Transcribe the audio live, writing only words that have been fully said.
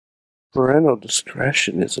Parental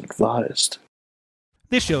discretion is advised.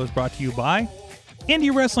 This show is brought to you by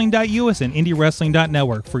IndieWrestling.us and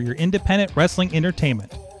IndieWrestling.network for your independent wrestling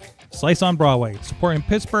entertainment. Slice on Broadway, supporting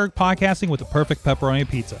Pittsburgh podcasting with the perfect pepperoni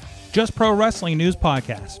pizza. Just Pro Wrestling News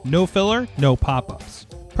Podcast. No filler, no pop-ups.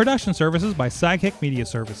 Production services by Sidekick Media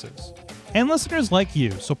Services. And listeners like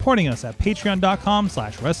you, supporting us at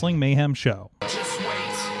patreon.com/Wrestling Mayhem Show. Just wait,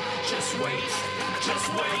 just wait,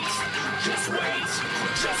 just wait, just wait,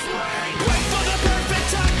 just wait. Wait for the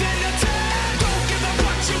perfect time then attack. Don't give up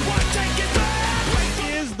what you want, take it back. Wait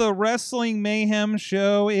for Is the Wrestling Mayhem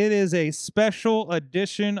Show. It is a special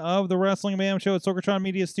edition of the Wrestling Mayhem Show at Sorgatron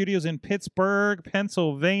Media Studios in Pittsburgh,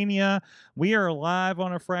 Pennsylvania. We are live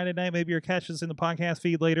on a Friday night. Maybe you're catching us in the podcast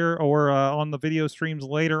feed later or on the video streams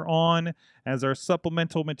later on as our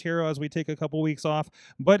supplemental material as we take a couple weeks off.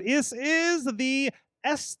 But this is the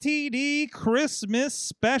STD Christmas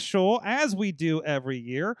special, as we do every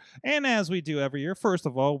year. And as we do every year, first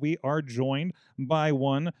of all, we are joined by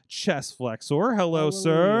one Chess Flexor. Hello,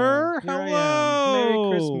 sir. Here I am. Hello. Merry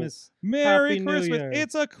Christmas. Merry Happy New Christmas. Year.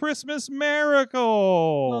 It's a Christmas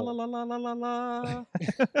miracle. La la la la la la.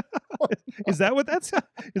 Is that what that's?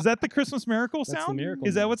 Is that the Christmas miracle That's the sound? miracle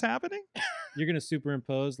Is that noise. what's happening? You're gonna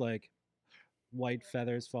superimpose like white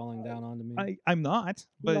feathers falling down onto me. I'm not,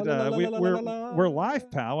 but La, la, la, we, la, la, we're la, la. we're live,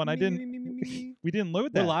 pal, and I Me, didn't. me, me, me, me. We didn't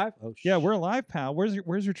load that. We're live. Oh, Yeah, sh- we're live, pal. Where's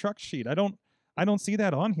your truck sheet? I don't see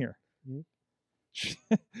that on here. Mhm.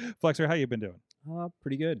 Flexor, how you been doing?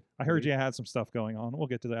 Pretty good. I heard you had some stuff going on. We'll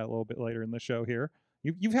get to that a little bit later in the show here.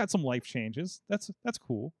 You've had some life changes. That's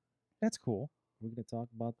cool. That's cool. We're gonna talk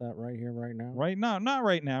about that right here, right now. Right now, not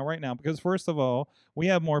right now, because first of all, we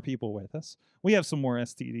have more people with us. We have some more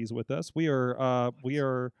STDs with us. We are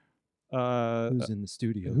Who's in the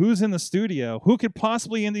studio? who's in the studio? Who could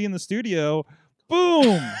possibly be in the studio?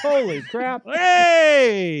 Boom! Holy crap!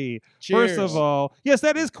 Hey! First of Cheers. all, yes,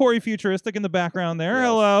 that is Corey Futuristic in the background there. Yes,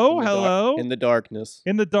 Hello, in the hello. in the darkness.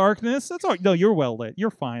 In the darkness. That's all. No, you're well lit. You're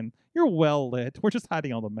fine. You're well lit. We're just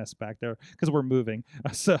hiding all the mess back there because we're moving.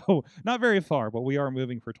 So not very far, but we are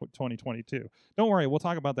moving for 2022. Don't worry, we'll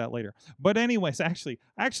talk about that later. But anyways, actually,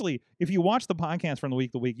 if you watch the podcast from the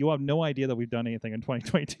week to week, you'll have no idea that we've done anything in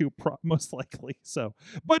 2022, most likely. So,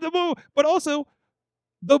 but also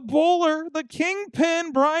the bowler, the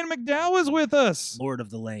kingpin, Brian McDowell is with us. Lord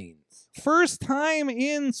of the Lanes. First time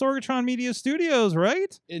in Sorgatron Media Studios,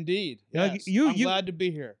 right? Indeed. Yeah, Yes. you- I'm you- glad to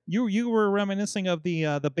be here. You were reminiscing of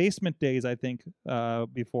the basement days, I think,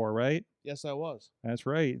 before, right? Yes, I was. That's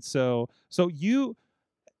right. So you,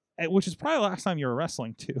 which is probably the last time you were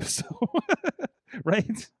wrestling too. So,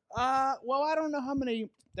 right? Well, I don't know how many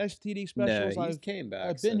STD specials No, he I've came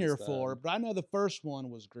back. been here since for, then. but I know the first one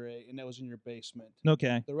was great, and that was in your basement.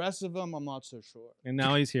 Okay. The rest of them, I'm not so sure. And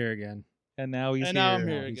now he's here again. And now he's And here. now I'm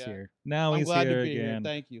Now here he's again. here. Now I'm he's glad here to be again. here.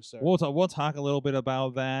 Thank you, sir. We'll talk a little bit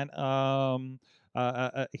about that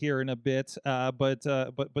here in a bit.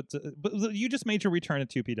 But you just made your return at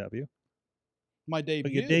 2PW. My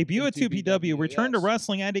debut. Your debut in at 2PW. Return to yes.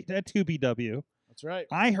 wrestling at 2PW. That's right.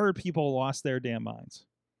 I heard people lost their damn minds.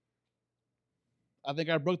 I think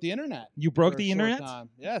I broke the internet. You broke for the a short internet? time.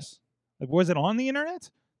 Yes. Was it on the internet?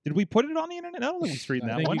 Did we put it on the internet? I don't think we streamed I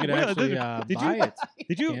that think one. you could What- actually did buy you? it.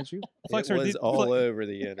 Did you? Can't you? Flexor, it was did- all Fle- over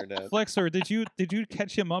the internet. Flexor, did you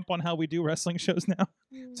catch him up on how we do wrestling shows now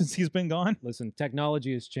since he's been gone? Listen,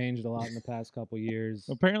 technology has changed a lot in the past couple years.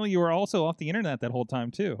 Apparently, you were also off the internet that whole time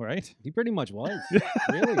too, right? He pretty much was.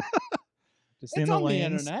 Really. Just It's in the on the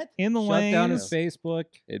lanes, internet. in the Shut down his lanes. Facebook.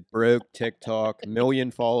 It broke TikTok. 1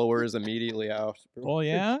 million followers immediately after. Oh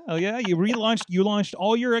yeah, oh yeah. You launched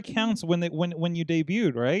all your accounts when you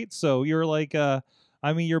debuted, right? So you're like,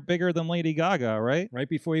 you're bigger than Lady Gaga, right? Right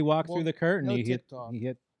before he walked Well, through the curtain, no he hit TikTok,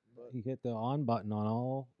 but- the on button on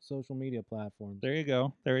all social media platforms. There you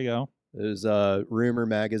go. There you go. Those rumor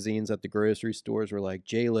magazines at the grocery stores were like,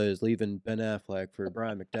 J-Lo's leaving Ben Affleck for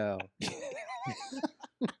Brian McDowell.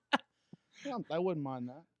 Yeah, I wouldn't mind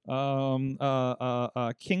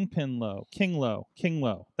that. Kingpin Low, King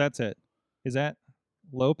Low. That's it. Is that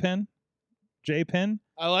Low Pin? J Pin?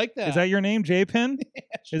 I like that. Is that your name, J Pin? Yeah,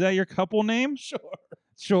 Is that your couple name? sure.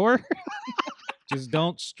 Sure. Just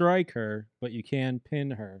don't strike her, but you can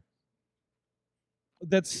pin her.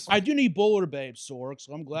 That's I do need bowler babes, Sorg,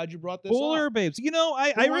 so I'm glad you brought this Bowler up. Babes. You know,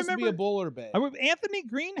 I Who wants to remember be a bowler babe. Anthony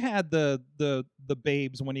Green had the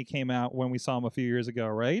babes when he came out when we saw him a few years ago,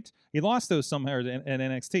 right? He lost those somehow in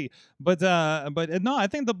NXT, but no, I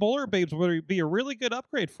think the Bowler Babes would be a really good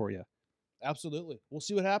upgrade for you. Absolutely. We'll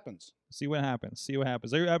see what happens. See what happens.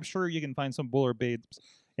 I'm sure you can find some Bowler Babes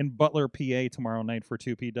in Butler, PA tomorrow night for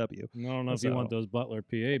 2PW. I don't know if you want So- those Butler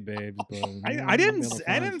PA babes, but I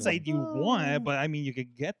didn't say you want, but I mean you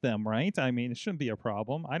could get them, right? I mean it shouldn't be a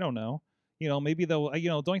problem. I don't know. Maybe they'll.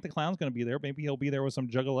 Doink the Clown's going to be there. Maybe he'll be there with some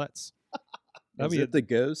juggalettes. Is it the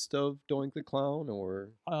ghost of Doink the Clown, or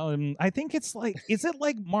I think it's like, is it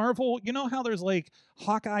like Marvel? You know how there's like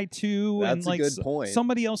Hawkeye 2 and That's a like good point.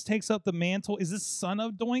 somebody else takes up the mantle. Is this son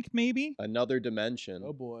of Doink maybe? another dimension?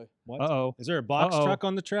 Oh boy. What? Uh-oh. Is there a box Uh-oh. truck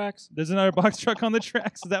on the tracks? There's another box truck on the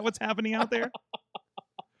tracks. Is that what's happening out there?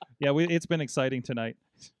 Yeah, it's been exciting tonight.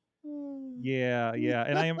 Yeah,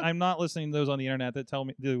 and I'm not listening to those on the internet that tell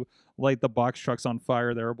me to light the box trucks on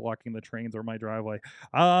fire that are blocking the trains or my driveway.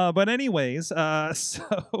 But anyways,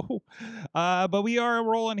 but we are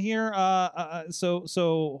rolling here. So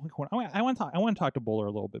I want to talk to Bowler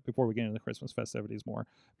a little bit before we get into the Christmas festivities more,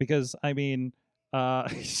 because I mean,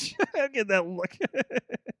 get that look.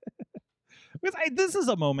 Because this is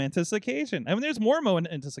a momentous occasion. I mean, there's more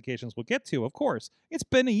momentous occasions we'll get to, of course. It's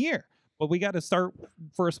been a year. But we got to start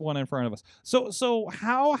first one in front of us. So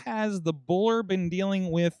how has the Buller been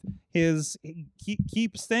dealing with his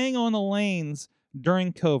keep staying on the lanes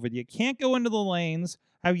during COVID? You can't go into the lanes.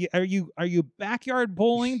 Are you backyard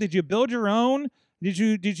bowling? Did you build your own? Does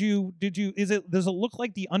it look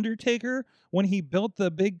like the Undertaker when he built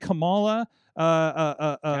the big Kamala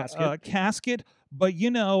casket? But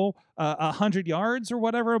 100 yards or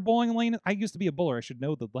whatever a bowling lane is. I used to be a bowler. I should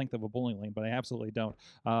know the length of a bowling lane, but I absolutely don't.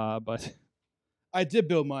 But I did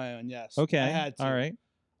build my own. Yes. okay, I had to. all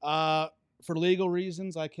right. For legal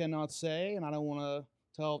reasons, I cannot say, and I don't want to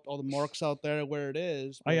tell all the marks out there where it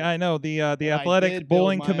is. but I know the I Athletic did build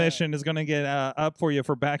Bowling my Commission is going to get up for you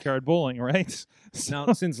for backyard bowling, right? So,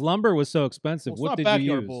 Now, since lumber was so expensive, well, it's what not did you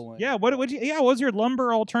backyard use? bowling. yeah, what was your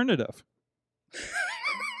lumber alternative?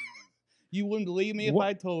 You wouldn't believe me if What-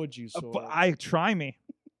 I told you so. Try me.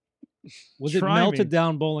 Was it Try melted me.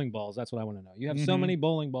 down bowling balls? That's what I want to know. You have so Mhm. many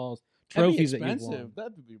bowling balls, That'd be trophies that you've expensive. won.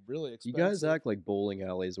 That would be really You expensive. guys act like bowling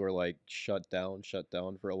alleys were like shut down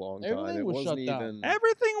for a long time. Everything It was wasn't shut down. even.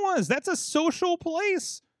 Everything was. That's a social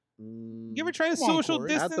place. You ever try to Come on, social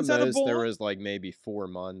Corey. At the distance out of most, bowling? there was like maybe 4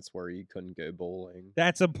 months where you couldn't go bowling.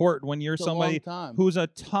 That's important when you're It's a somebody long time. who's a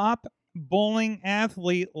top bowling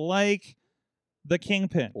athlete like the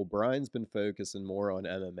Kingpin. Well, Brian's been focusing more on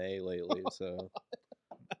MMA lately, so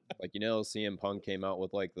like CM Punk came out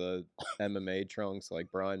with like the MMA trunks.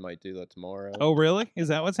 Like Brian might do that tomorrow. Oh, really? Is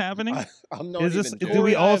that what's happening? I'm not Is this- even do joking.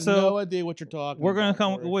 we Corey, I have also- no idea what you're talking We're gonna about.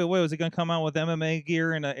 come. Corey. Wait, was he gonna come out with MMA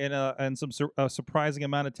gear and some surprising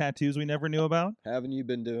amount of tattoos we never knew about? Haven't you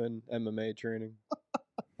been doing MMA training?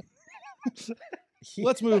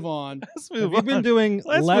 Let's move on. Let's Have move you been on. doing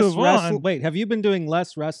Let's less move wrestling? on. Wait, have you been doing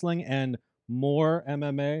less wrestling and more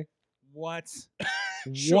MMA? What?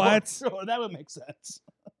 Sure, What? Sure, that would make sense.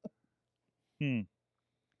 I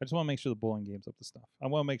just want to make sure the bowling game's up to stuff. I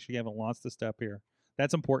want to make sure you haven't lost a step here.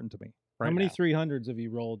 That's important to me. Right How many now. 300s have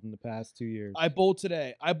you rolled in the past 2 years? I bowl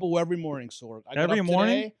today. I bowl every morning, Sorg. I get Every up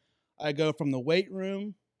morning? Today, I go from the weight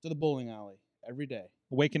room to the bowling alley every day.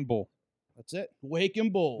 Wake and bowl. That's it. Wake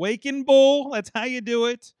and bowl. Wake and bowl. That's how you do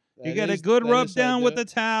it. You That get a is- good that rub is how I down do with it. the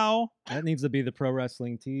towel. That needs to be the pro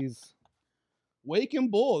wrestling tees. Wake and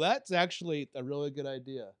bowl. That's actually a really good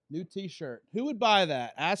idea. New T-shirt. Who would buy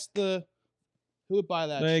that? Who would buy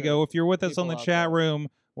that? There you shirt? go. If you're with us on People the out chat there. room,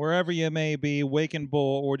 wherever you may be, Wake and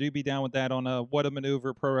Bowl, or do you be down with that on a What a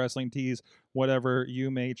Maneuver Pro Wrestling Tees, whatever you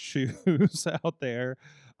may choose out there.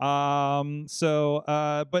 But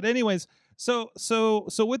anyways, so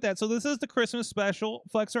with that, so this is the Christmas special,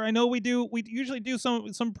 Flexer. I know we usually do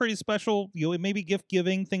some pretty special, maybe gift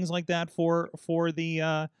giving, things like that for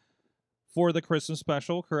the Christmas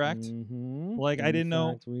special, correct? Mhm. Like, I In didn't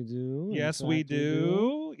know- fact, we do. In Yes, we fact,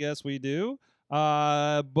 do. Yes, we do.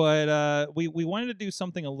 But we wanted to do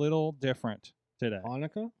something a little different today.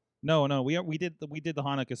 Hanukkah? No, we did the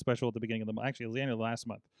Hanukkah special at the beginning of the month. Actually, it was the end of last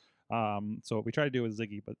month. So we tried to do it with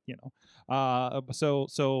Ziggy, but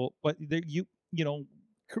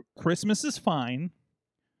Christmas is fine,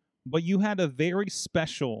 but you had a very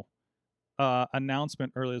special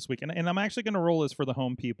announcement earlier this week, and I'm actually going to roll this for the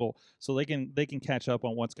home people so they can catch up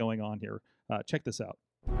on what's going on here. Check this out.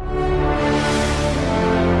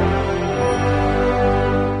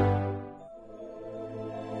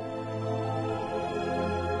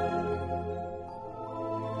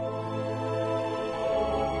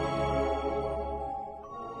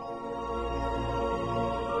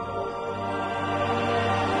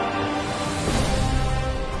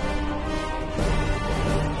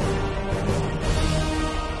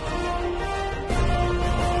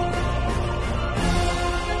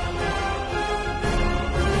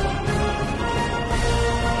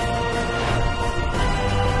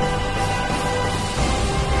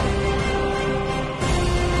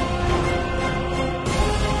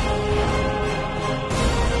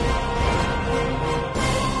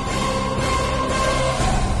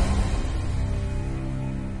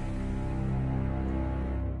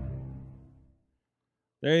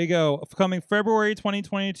 There you go. Coming February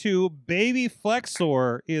 2022, Baby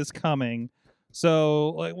Flexor is coming.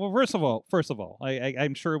 So, like, well, first of all,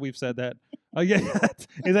 I'm sure we've said that. Yeah,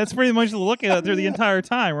 that's pretty much the look at it through the entire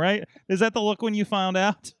time, right? Is that the look when you found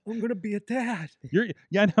out? I'm gonna be a dad.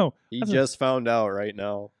 Yeah, I know. He just found out right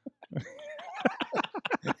now.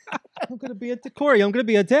 I'm gonna be a Corey. I'm gonna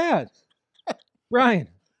be a dad. Brian,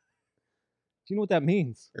 do you know what that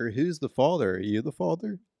means? Or who's the father? Are you the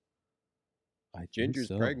father? I think Ginger's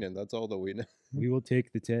so. pregnant. That's all that we know. We will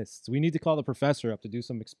take the tests. We need to call the professor up to do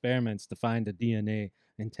some experiments to find the DNA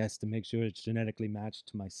and test to make sure it's genetically matched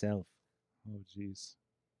to myself. Oh, jeez.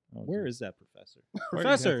 Where is that professor? Where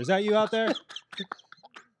Professor, is that you out there?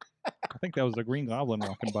 I think that was the Green Goblin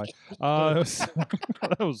walking by.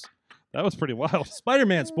 That was pretty wild.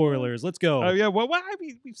 Spider-Man spoilers. Let's go. Oh yeah, well,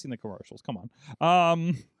 we've seen the commercials. Come on.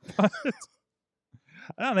 But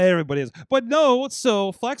I don't know, everybody is, but no.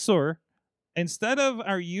 So Flexor, instead of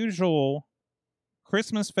our usual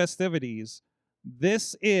Christmas festivities,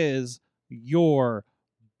 this is your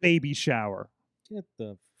baby shower. Get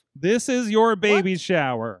the. This is your baby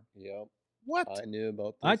shower. Yep. What? I knew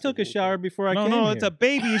about this. I took a the whole shower time. before I No, came no, here. it's a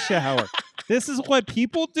baby shower. This is what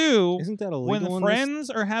people do Isn't that illegal when in this friends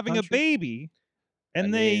are having a country? baby and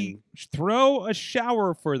I they mean- throw a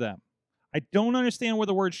shower for them. I don't understand where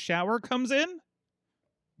the word shower comes in.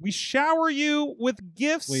 We shower you with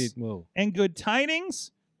gifts Wait, whoa. and good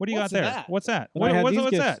tidings. What do you What's got there? that? What's that? But I had What's these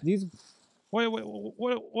what's gifts. that? These,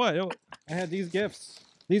 What? I had these gifts.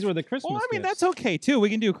 These were the Christmas Well, I mean, gifts. that's okay too. We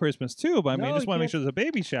can do Christmas too, but I mean, No, just you want to make can't. sure there's a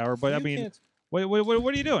baby shower. But I You mean, can't-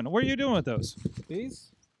 what are you doing? What are you doing with those?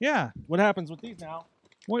 These? Yeah. What happens with these now?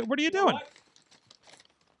 What are you You know doing? what?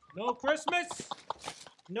 No Christmas.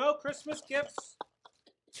 No Christmas gifts.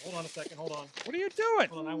 Hold on a second. Hold on. What are you doing?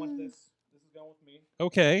 Hold on. I want this. This is going with me.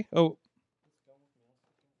 Okay. Oh. This is going with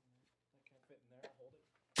me. I can't fit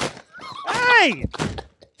in there. Hold it.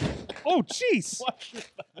 Hey! Oh, jeez.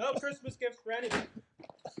 No Christmas gifts for anything.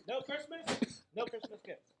 No Christmas. No Christmas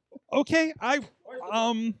gifts. Okay. Where's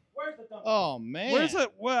the Where's the dump? Oh man. Where's it?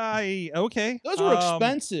 Why? Okay. Those were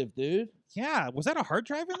expensive, dude. Yeah. Was that a hard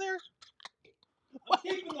drive in there? I'm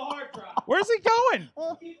keeping the hard drive. Where's he going?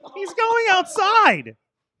 I'm keeping the He's hard going outside.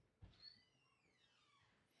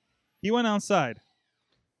 He went outside.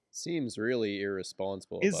 Seems really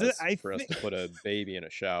irresponsible Is of it- us I for us to think- put a baby in a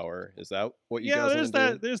shower. Is that what you Yeah, guys there's want to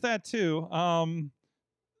that. do? There's that too.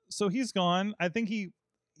 So he's gone. I think he.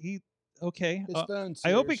 Okay. His phone's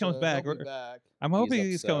I hope here, he comes so back, he'll be or- back. I'm hoping He's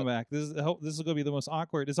he's coming upset. back. This is going to be the most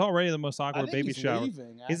awkward. It's already the most I awkward think baby he's shower.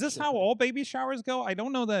 leaving, Is this how actually. all baby showers go? I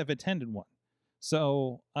don't know that I've attended one.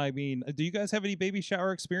 So I mean, do you guys have any baby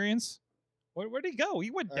shower experience? Where'd he go? He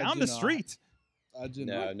went I down do the not. street. I do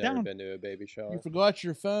No, not. I've never down. been to a baby shower. You forgot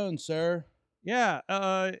your phone, sir. Yeah. I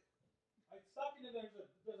stuck it in there.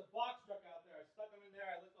 There's a box truck out there. I stuck them in there.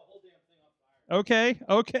 I lit the whole damn thing on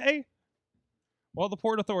fire. Okay. Well, the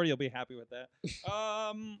Port Authority will be happy with that.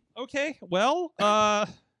 Okay. Well,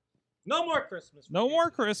 No more Christmas. no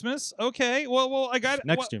more Christmas. Okay. Well, I got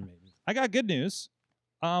Next year, maybe. I got good news.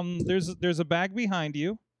 There's a bag behind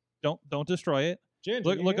you. Don't destroy it. Ginger,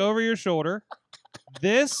 Look you look here? over your shoulder.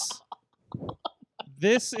 This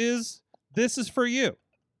is for you.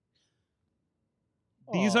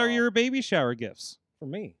 These are Aw. your baby shower gifts. For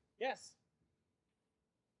me. Yes.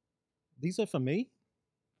 These are for me?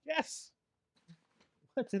 Yes.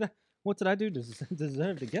 What did I do to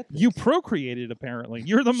deserve to get this? You procreated apparently.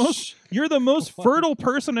 You're the most fertile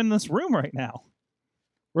person in this room right now.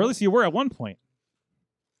 Or at least you were at one point.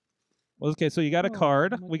 Well, okay, so you got a Oh,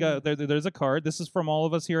 card. my We got God. there's a card. This is from all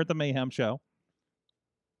of us here at the Mayhem Show.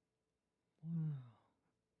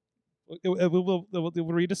 We'll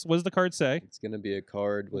read us. What does the card say? It's gonna be a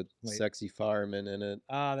card with Wait. sexy firemen in it,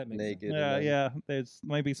 Ah, that makes sense. naked. Yeah, and then yeah. There's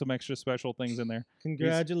might be some extra special things in there.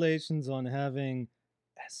 Congratulations on having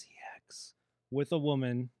sex with a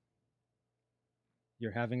woman.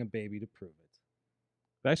 You're having a baby to prove it.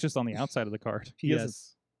 That's just on the outside of the card. He hasn't-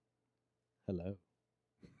 P.S. Hello.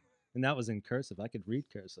 And that was in cursive. I could read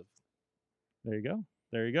cursive. There you go.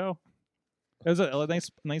 There you go. There's a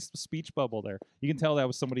nice speech bubble there. You can tell that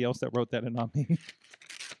was somebody else that wrote that and not me.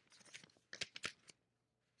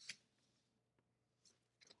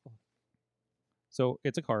 So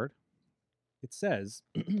it's a card. It says,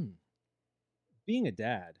 being a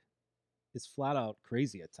dad is flat out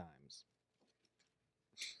crazy at times.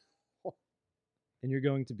 And you're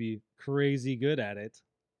going to be crazy good at it.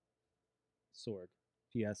 Sword.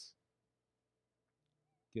 P.S.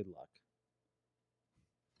 Good luck.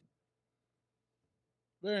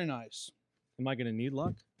 Very nice. Am I going to need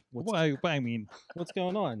luck? Well, I mean, What's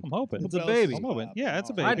going on? I'm hoping. It's a Who else is baby. I'm hoping. Yeah,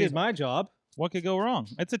 it's a clapping? baby. I did my job. What could go wrong?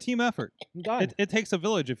 It's a team effort. I'm done. It takes a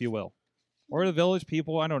village, if you will, or the village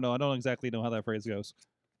people. I don't know. I don't exactly know how that phrase goes.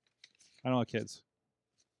 I don't have kids.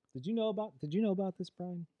 Did you know about this,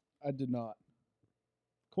 Brian? I did not.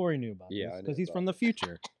 Corey knew about Yeah, I this knew because he's about from the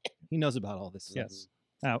future. He knows about all this stuff. Yes.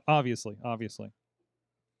 Obviously.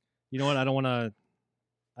 You know what? I don't want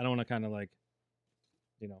to kind of like,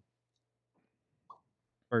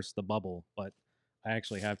 burst the bubble, but I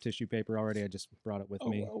actually have tissue paper already. I just brought it with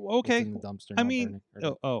me. It's Okay. in the dumpster. I not mean,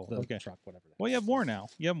 burning, or the okay. truck, whatever. that Well, you have is. more now.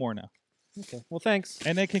 Okay. Well, thanks.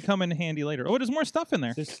 And it can come in handy later. Oh, there's more stuff in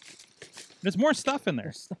there. There's more stuff in there.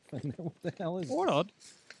 There's stuff in there. What the hell is Hold this? on.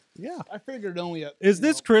 Yeah. I figured only a. Is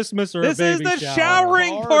this Christmas or This a is baby the shower?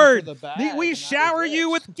 showering Card part. for the bag, We and that was shower you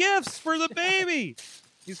it. with gifts for the baby.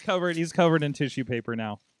 He's covered in tissue paper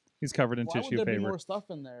now. He's covered in Why tissue would there be paper. more stuff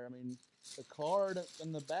in there? I mean, the card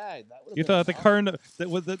and the bag. That would. You thought the card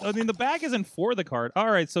the bag isn't for the card. All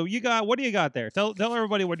right, so what do you got there? Tell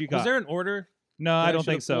everybody what you got. Was there an order? No, that I I don't should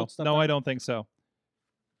have think so. pulled stuff No, I out? don't think so.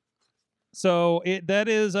 So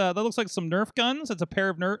that looks like some Nerf guns. It's a pair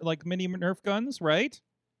of mini Nerf guns, right?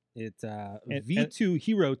 It's and- V2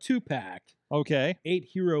 Hero 2-pack. Okay. 8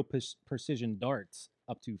 Hero precision darts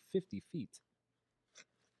up to 50 feet.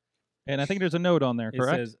 And I think there's a note on there, It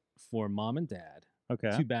correct? says, for mom and dad Okay.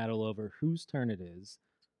 to battle over whose turn it is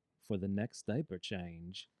for the next diaper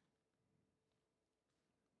change.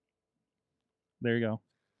 There you go.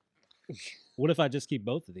 What if I just keep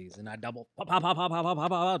both of these and I double pow pow pow pow pow pow pow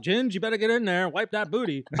pow? Ginge, you better get in there. Wipe that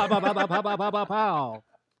booty. Pow pow pow pow pow pow pow pow pow.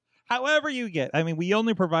 However you get. I mean, we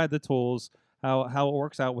only provide the tools. How it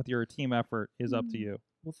works out with your team effort is up to you.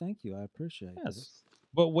 Well, thank you. I appreciate Yes. this.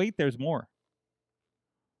 But wait, there's more.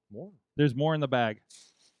 More. There's more in the bag.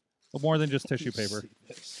 More than just tissue paper.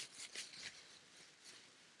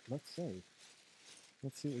 Let's see.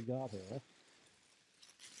 Let's see what we got here.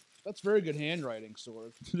 That's very good handwriting,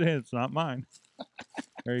 Sword. It's not mine.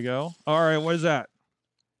 There you go. All right, what is that?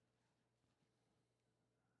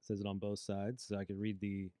 Says it on both sides, so I could read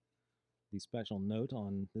the special note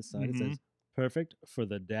on this side. It Mhm. says, "Perfect for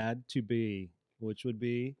the dad to be," which would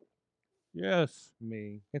be Yes.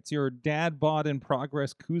 me. It's your dad bought in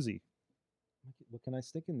progress koozie. What can I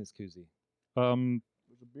stick in this koozie?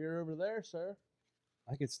 There's a beer over there, sir.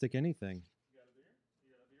 I could stick anything.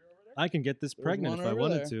 I can get this There's pregnant one if I over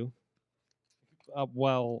wanted there. to.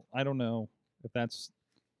 Well, I don't know if that's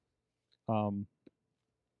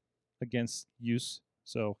against use.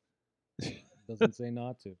 So, Doesn't say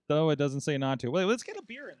not to. though it doesn't say not to. Wait, let's get a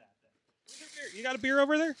beer in that then. Where's your beer? You got a beer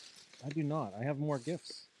over there? I do not. I have more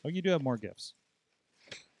gifts. Oh, you do have more gifts.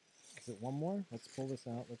 Is it one more? Let's pull this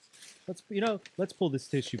out. Let's pull this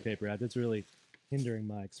tissue paper out. That's really hindering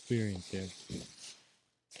my experience here.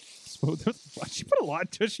 She put a lot of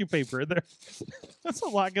tissue paper in there. That's a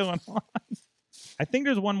lot going on. I think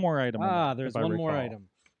there's one more item. in there, Ah, there's if I one more recall. item.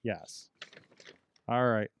 Yes. All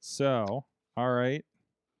right. So, all right.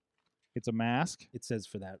 It's a mask. It says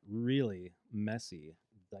for that really messy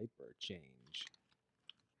diaper change.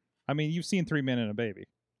 I mean, you've seen 3 Men and a Baby.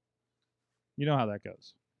 You know how that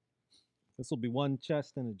goes. This will be one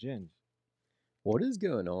chest and a ginge. What is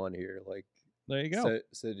going on here? Like, There you go.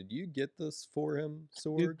 so did you get this for him, Dude,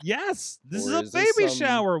 Sword? yes, this Or is a is this baby some-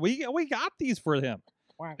 shower. We got these for him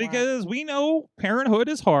because we know parenthood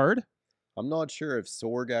is hard. I'm not sure if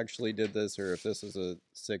Sorg actually did this or if this is a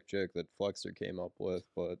sick joke that Flexer came up with,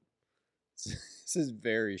 but this is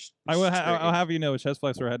very. I'll strange. have you know, Chess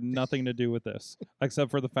Flexer had nothing to do with this except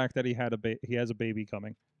for the fact that he has a baby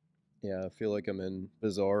coming. Yeah, I feel like I'm in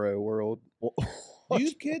Bizarro world. Do you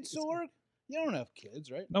have kids, Sorg? You don't have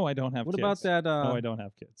kids, right? No, I don't have What kids. about that? No, I don't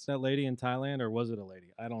have kids. That lady in Thailand, or was it a lady?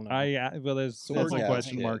 I don't know. Well, there's Sorg that's a has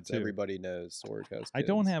question kids. mark too. Everybody knows Sorg has kids. I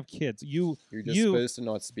don't have kids. You're just you- supposed to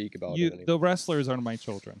not speak about it anymore. The wrestlers are my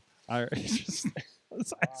children. I Wow.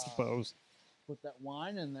 suppose. Put that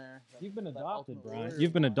wine in there. You've been That adopted, Ultimate Brian. Warrior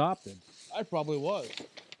You've been wine. adopted. I probably was.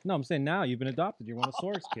 No, I'm saying now you've been adopted. You're one of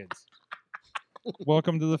Sorg's kids.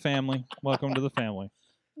 Welcome to the family. Welcome to the family.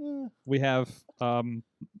 Eh, We have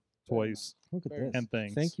toys. Look at Very this. And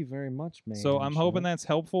things. Thank you very much, man. So I'm hoping that's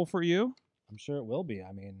helpful for you. I'm sure it will be.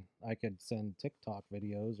 I mean, I could send TikTok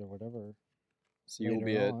videos or whatever. So you'll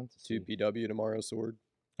be later at on to see. 2PW tomorrow, Sword?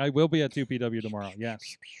 I will be at 2PW tomorrow. Yes,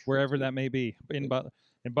 wherever that may be in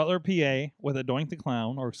Butler, PA, with a Doink the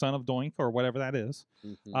Clown or Son of Doink or whatever that is.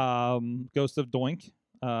 Mhm. Ghost of Doink.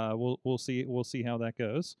 We'll see how that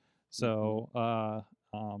goes. So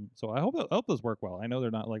so I hope those work well. I know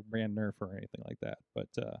they're not like brand Nerf or anything like that, but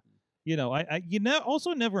I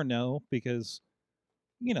also never know because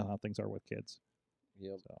you know how things are with kids.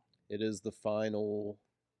 Yep. So It is the final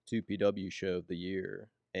 2PW show of the year.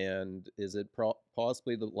 And is it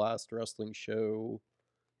possibly the last wrestling show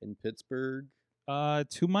in Pittsburgh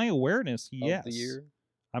To my awareness, yes. of the year?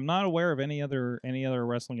 I'm not aware of any other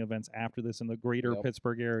wrestling events after this in the greater Yep.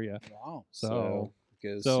 Pittsburgh area. Wow. So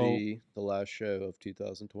go so- see the last show of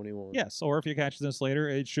 2021. yes, or if you're catching this later,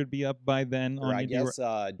 it should be up by then Or on I guess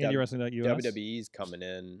IndieWrestling.us. WWE's coming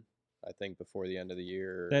in, I think, before the end of the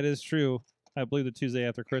year. That is true. I believe the Tuesday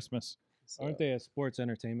after Christmas. so Aren't they a sports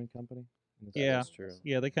entertainment company? that Yeah. is true.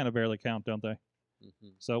 Yeah, they kind of barely count, don't they?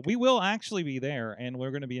 Mhm. So we will actually be there, and we're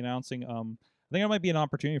going to be announcing. I think it might be an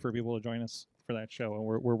opportunity for people to join us for that show, and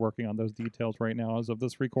we're working on those details right now as of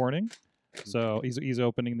this recording. So he's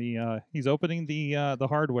opening the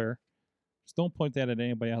hardware. Just don't point that at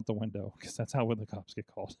anybody out the window, because that's how the cops get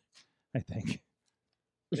called. I think.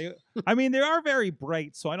 I mean, they are very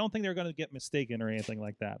bright, so I don't think they're going to get mistaken or anything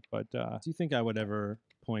like that. But Do you think I would ever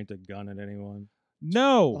point a gun at anyone?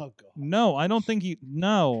 no, Oh god. no, I don't think you.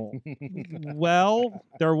 No. Well,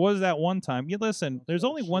 there was that one time. You listen. There's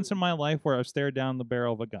only once in my life where I've stared down the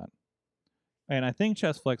barrel of a gun, and I think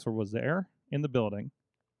Chess Flexor was there in the building,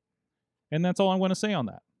 and that's all I'm going to say on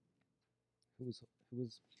that.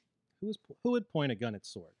 Who would point a gun at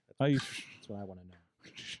Sword? I, That's what I want to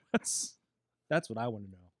know. that's That's what I want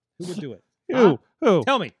to know. Who would do it? who who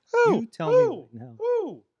Tell me. who You tell me who right now.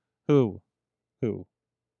 who.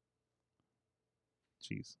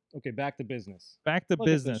 Jeez. Okay, back to business. Back to Look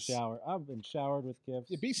at this business. shower. I've been showered with gifts.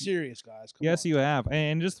 Yeah, be serious, guys. Come Yes, on. you have.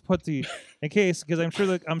 And just to put the in case, because I'm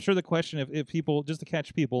sure the question, if people, just to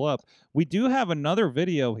catch people up, we do have another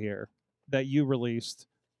video here that you released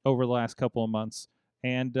over the last couple of months,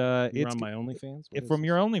 and You're it's on my OnlyFans. What is from this?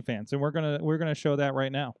 your OnlyFans, and we're gonna show that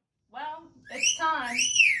right now. Well, it's time.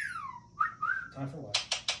 Time for what?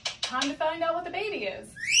 Time to find out what the baby is.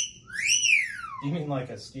 Do you mean like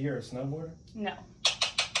a skier or a snowboarder? No.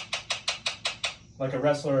 Like a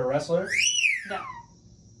wrestler or a wrestler? No.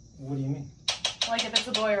 What do you mean? Like if it's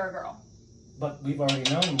a boy or a girl. But we've already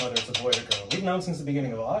known whether it's a boy or a girl. We've known since the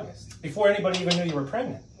beginning of August, before anybody even knew you were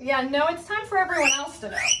pregnant. Yeah, no, it's time for everyone else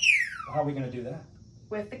to know. How are we going to do that?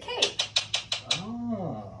 With the cake.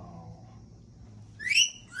 Oh.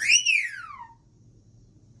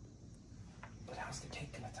 But how's the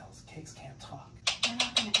cake going to tell us? Cakes can't talk. We're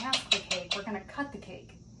not going to ask the cake. We're going to cut the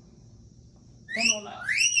cake. Then we'll know.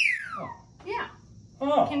 Oh. Yeah.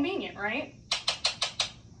 Oh. Convenient, right?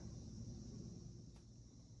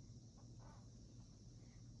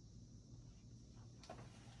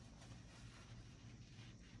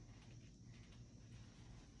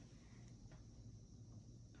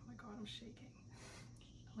 Oh my god, I'm shaking.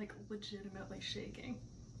 Like legitimately shaking.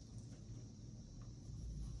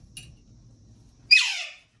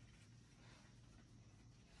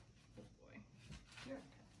 Oh boy. You're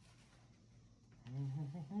okay.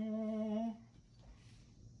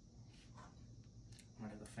 I'm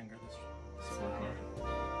ready to finger this fork.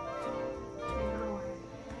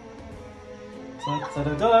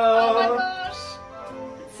 Oh my gosh!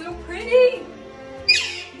 It's so pretty!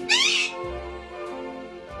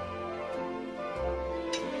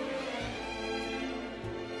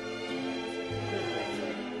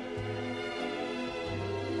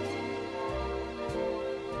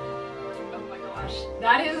 Oh my gosh,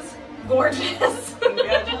 that is gorgeous!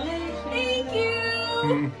 Congratulations! Thank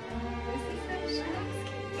you! This is a chef's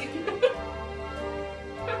cake.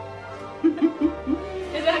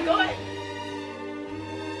 Is that good?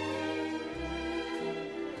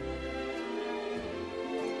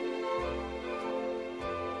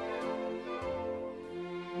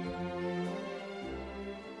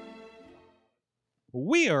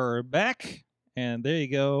 We are back, and there you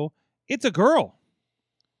go. It's a girl.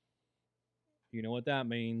 You know what that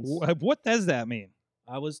means. What does that mean?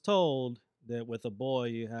 I was told that with a boy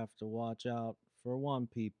you have to watch out for one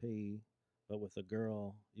PP, but with a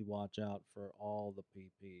girl you watch out for all the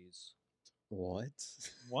PPs. What?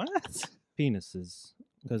 What? Penises.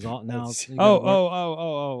 Because now That's- you gotta work-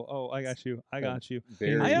 Oh! I got you. I got you.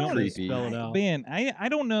 Very I don't creepy. spell it out. Man, I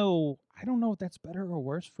don't know. I don't know if that's better or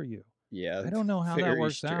worse for you. Yeah. I don't know how that very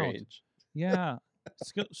works out. strange. Yeah.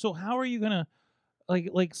 So how are you gonna,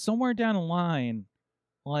 like somewhere down the line,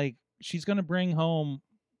 like she's gonna bring a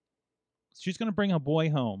boy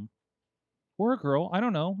home, or a girl. I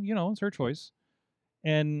don't know. You know, it's her choice.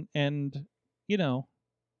 And you know,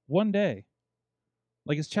 one day,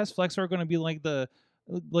 like is Chess Flexor gonna be like the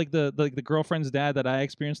girlfriend's dad that I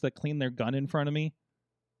experienced that cleaned their gun in front of me?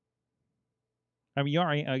 I mean, you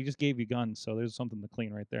already, I just gave you guns, so there's something to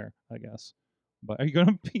clean right there, I guess. But are you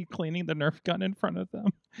going to be cleaning the Nerf gun in front of them?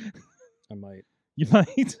 I might You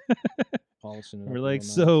might. polishing it. We're up like,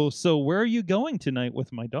 real nice. so where are you going tonight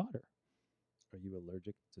with my daughter? Are you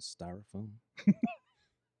allergic to styrofoam? 'Cause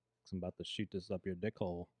I'm about to shoot this up your dick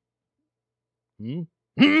hole. Hmm?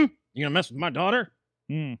 You gonna mess with my daughter?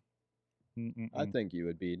 Mm. I Mm-mm-mm. think you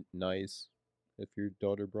would be nice if your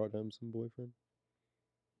daughter brought home some boyfriend.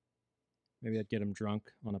 Maybe I'd get him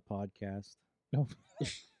drunk on a podcast. No.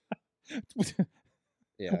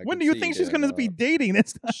 Yeah. I When could do you see think she's doing going to be that. dating?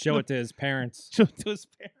 It's not Show it to his parents. show it to his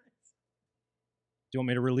parents. Do you want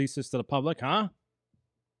me to release this to the public, huh?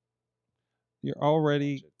 You're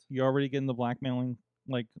already Watch it. you're already getting the blackmailing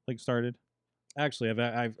like started. Actually,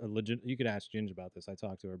 I've a legit. You could ask Ginge about this. I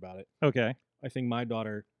talked to her about it. Okay. I think my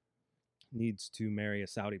daughter needs to marry a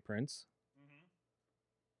Saudi prince,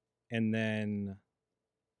 and then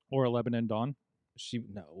Or a Lebanon Dawn.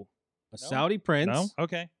 a Saudi prince. No.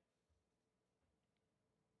 Okay.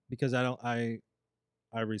 Because I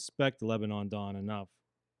respect Lebanon Dawn enough.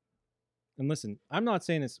 And listen, I'm not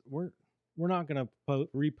saying this. We're not gonna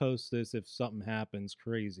repost this if something happens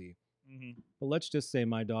crazy. Mm-hmm. But let's just say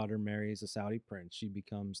my daughter marries a Saudi prince. She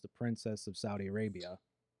becomes the princess of Saudi Arabia.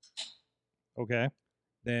 Okay.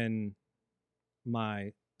 Then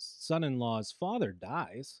my son-in-law's father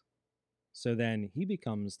dies. So then he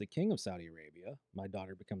becomes the king of Saudi Arabia. My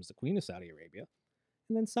daughter becomes the queen of Saudi Arabia.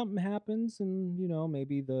 And then something happens and,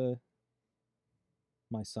 maybe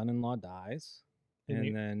my son-in-law dies. And And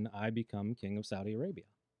you- then I become king of Saudi Arabia.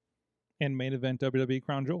 And main event WWE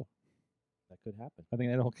Crown Jewel. That could happen. I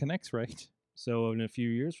think that all connects, right? So in a few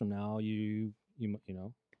years from now,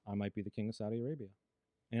 I might be the king of Saudi Arabia.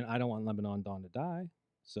 And I don't want Lebanon Dawn to die.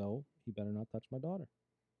 So he better not touch my daughter.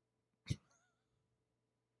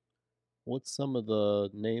 What's some of the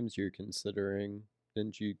names you're considering?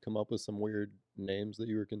 Didn't you come up with some weird names that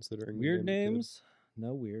you were considering? to Weird name a kid? names?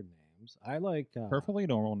 No weird names. I like Perfectly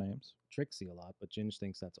normal names. Trixie a lot, but Ginge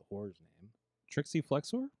thinks that's a whore's name. Trixie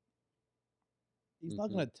Flexor? He's not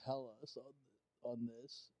Mhm. gonna tell us on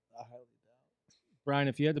this. I highly doubt. Brian,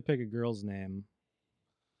 if you had to pick a girl's name,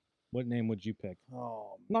 what name would you pick?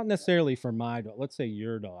 Oh, Not necessarily for my daughter. Let's say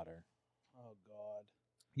your daughter. Oh God.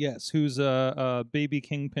 Yes. Who's Baby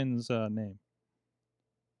Kingpin's name?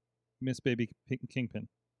 Miss Baby Kingpin.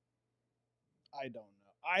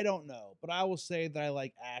 I don't know, but I will say that I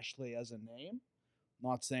like Ashley as a name.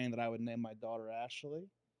 Not saying that I would name my daughter Ashley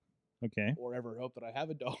Okay. or ever hope that I have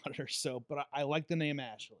a daughter. So, but I like the name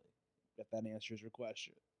Ashley. If that answers your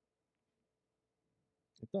question,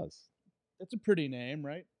 It does. it's a pretty name,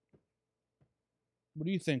 right? What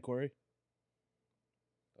do you think, Corey?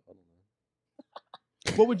 I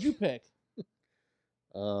don't What would you pick?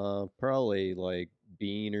 know. Probably like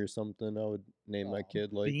Bean or something. I would name my Aw,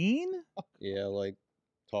 kid like Bean? yeah, like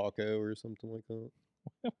Taco or something like that.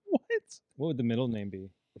 What? What would the middle name be?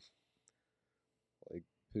 Like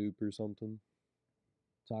Poop or something.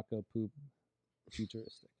 Taco Poop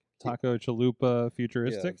Futuristic. Taco Chalupa Yeah,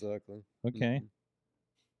 Futuristic? exactly. Okay.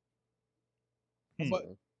 How Hmm. about,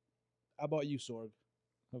 So, how about you, Sorg?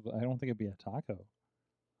 I don't think it'd be a taco.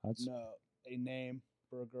 That's No, a name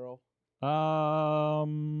for a girl.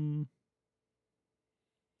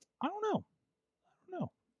 I don't know.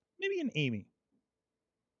 Maybe an Amy.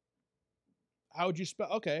 How would you spell?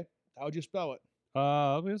 Okay, how would you spell it?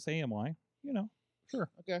 I'll just say AMY. Sure.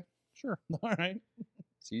 Okay, Sure. all right.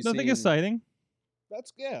 so you Nothing seen, exciting.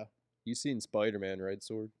 That's yeah. You seen Spider-Man, right,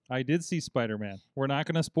 Sword? I did see Spider-Man. We're not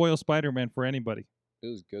going to spoil Spider-Man for anybody. It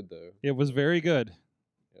was good though. It was very good.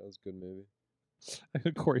 Yeah, it was a good movie.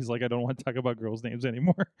 Corey's like, I don't want to talk about girls' names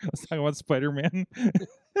anymore. Let's talk about Spider-Man.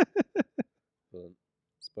 But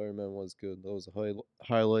Spider-Man was good. That was a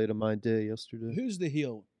highlight of my day yesterday. Who's the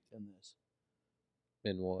heel in this?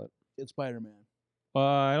 In what? It's Spider-Man.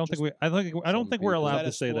 I don't think Just we. I don't some think we're people. allowed Is that to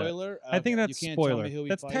a say that. spoiler? I think Okay, that's you can't tell spoiler. me who he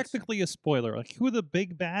That's fights? technically a spoiler. Like who the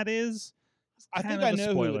big bad is. I kind think of I a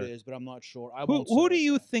know spoiler. who it is, but I'm not sure. I Who won't who say do it,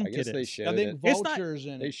 you though. think I guess it they is? showed I think it. It's not- Vulture's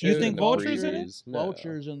in They it. showed You it think in the Vulture's in it? previews. No.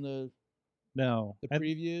 Vulture's in the No,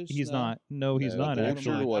 previews. he's No? not. No, he's No, not Vulture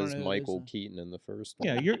actually. I don't was know who it is Michael then. Keaton in the first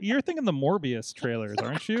one. Yeah, you're thinking the Morbius trailers,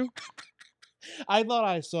 aren't you? I thought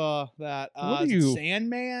I saw that. What is are it you-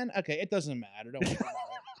 Sandman? Okay, it doesn't matter. Don't worry about it.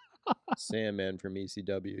 Sandman from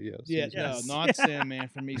ECW, yes. Yeah, he's Yes. no, not Sandman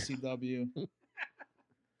from ECW.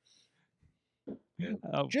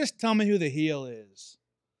 Just tell me who the heel is.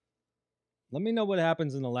 Let me know what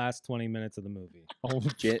happens in the last 20 minutes of the movie. Oh,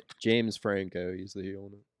 James Franco, he's the heel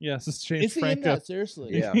in it. yes, it's James Is he in Franco. that?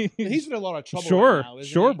 Seriously? Yeah. He's in a lot of trouble Sure, right now,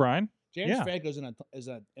 isn't sure, he? Brian. James yeah. Franco's in a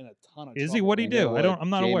ton of Is trouble. he? What'd he right do? You now. know I don't- what? I'm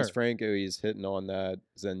not James aware. Franco, he's hitting on that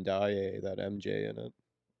Zendaya, that MJ in it.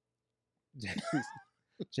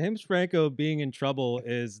 James Franco being in trouble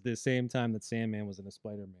is the same time that Sandman was in a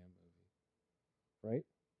Spider-Man movie, right?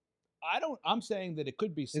 I'm saying that it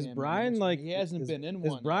could be Sam. Is Man Brian this one. like? He hasn't been in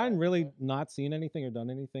Is one. Brian yet, really but- not seen anything or done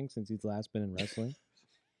anything since he's last been in wrestling?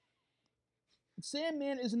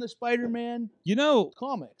 Sandman is in the Spider-Man You know,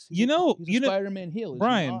 comics. You know- he's you a know- Spider-Man heel. is he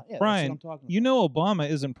Brian, not? Yeah, Brian, that's what I'm talking you know Obama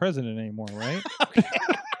isn't president anymore, right? about.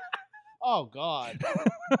 Oh God.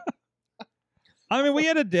 I mean, we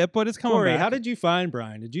had a dip, but it's coming Corey, back. how did you find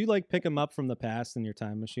Brian? Did you like pick him up from the past in your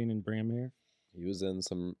time machine and bring him here? He was in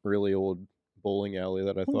some really old bowling alley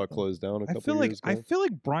that I thought closed down a I couple feel like years ago.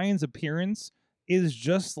 Brian's appearance is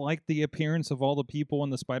just like the appearance of all the people in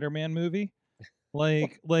the Spider-Man movie.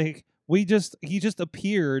 Like he just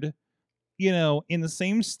appeared, in the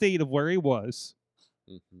same state of where he was.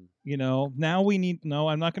 Mhm. Now we need. No,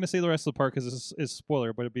 I'm not going to say the rest of the part because it's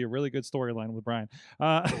spoiler, but it'd be a really good storyline with Brian.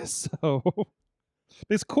 So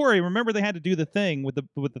this Corey, remember they had to do the thing with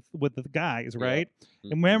the guys, Yeah. right?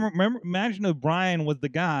 Mhm. And remember, imagine if Brian was the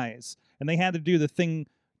guys, and they had to do the thing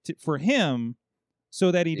for him, so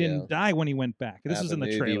that he didn't die when he went back. This Have is a in the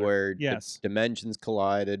movie trailer. where Yes. dimensions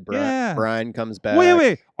collided. Yeah. Brian comes back.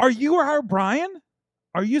 Wait. Are you our Brian?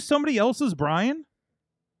 Are you somebody else's Brian?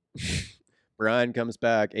 Brian comes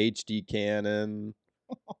back. HD canon.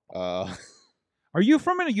 Are you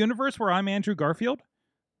from a universe where I'm Andrew Garfield?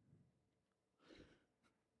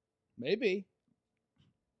 Maybe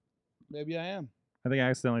I am. I think I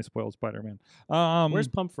accidentally spoiled Spider-Man. Where's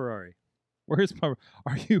Pump Ferrari? Where's my?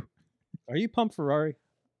 Are you? Are you Pump Ferrari?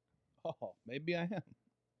 Oh, maybe I am.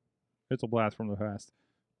 It's a blast from the past.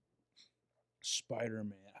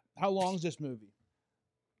 Spider-Man. How long is this movie?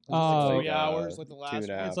 Is it Uh, like 3 like, hours, like the last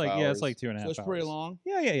 2.5 one? It's like it's like hours. 2.5 So hours. it's pretty long.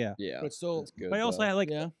 Yeah. Yeah, But still, it's good. But I also though. had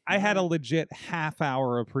yeah. I had a Alright. legit half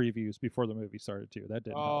hour of previews before the movie started too. That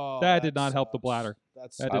didn't help. Oh, That did not help the sucks. bladder.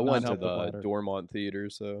 That's That I did not went to help the the bladder. Dormont Theater,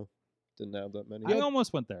 so didn't have that many. I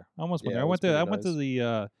almost went there. I almost went Yeah, there. it was pretty I went to nice.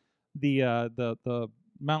 the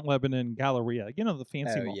Mount Lebanon Galleria. The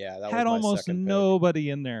fancy Oh mall. yeah, that Had was my almost second pick. nobody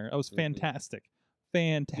in there. It was Mhm. fantastic. Do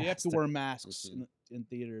Fantastic. you have to wear masks Mhm. in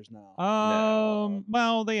theaters now? No.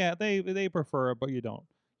 Well, they prefer it, but you don't.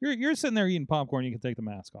 You're sitting there eating popcorn. You can take the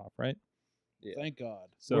mask off, right? Yeah. Thank God.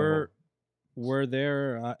 So Were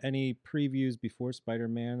there any previews before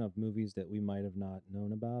Spider-Man of movies that we might have not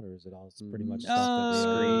known about, or is it all pretty much stuff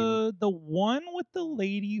that we already? the one with the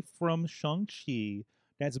lady from Shang-Chi,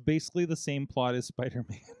 that's basically the same plot as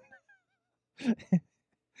Spider-Man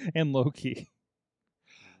and Loki.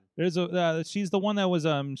 There's she's the one that was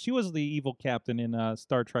she was the evil captain in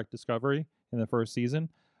Star Trek Discovery in the first season.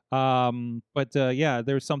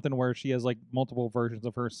 There's something where she has like multiple versions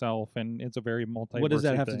of herself, and it's a very multi. What does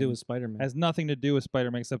that have to do with Spider-Man? Has nothing to do with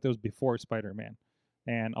Spider-Man, except it was before Spider-Man,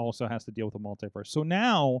 and also has to deal with the multiverse. So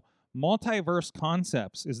now, multiverse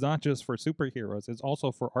concepts is not just for superheroes; it's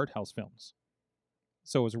also for art house films.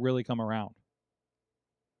 So it's really come around.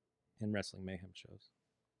 And Wrestling Mayhem shows.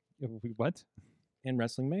 What? And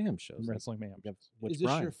Wrestling Mayhem shows. like, Wrestling Mayhem. yep, which Is this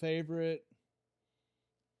Brian? your favorite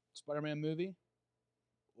Spider-Man movie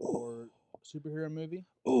or superhero movie?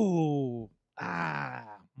 Ooh. How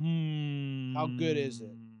good is it,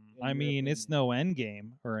 in I your mean, it's opinion? no Endgame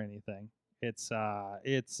or anything. It's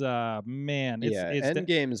man, it's yeah, it's the-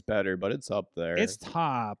 Endgame's better, but it's up there. it's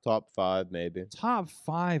top 5 maybe.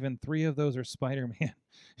 5, and 3 of those are Spider-Man.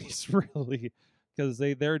 He's really because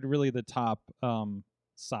they're really the top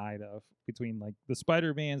side of between like the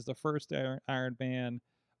Spider-Mans, the first Iron Man.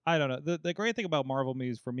 I don't know. The great thing about Marvel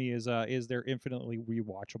movies for me is they're infinitely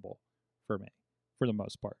rewatchable for me for the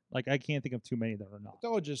most part. Like I can't think of too many that are not. It's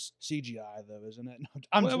all just CGI, though, isn't it? No,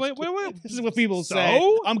 I'm Wait, just wait, kidding. wait. This is what people say.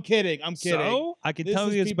 So? I'm kidding. I'm kidding. So I can this tell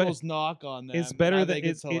is you it's better. people's knock on them. It's and better I than think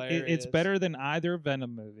it's hilarious. better than either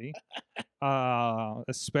Venom movie,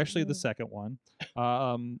 especially the second one.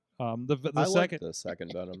 The I second liked the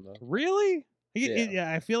second Venom though. really. Yeah.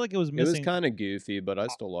 I feel like it was It was missing. kind of goofy, but I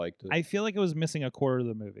still liked it. I feel like it was missing a quarter of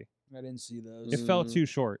the movie. I didn't see those. It felt Mm. too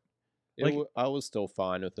short. like- I was still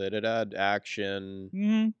fine with it. It had action.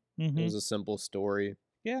 Mm-hmm. It was a simple story.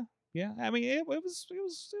 Yeah. I mean, it was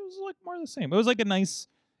like more of the same. It was like a nice.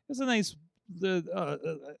 It was a nice.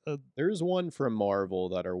 There's one from Marvel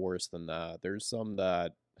that are worse than that. There's some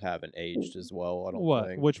that haven't aged as well. I don't What?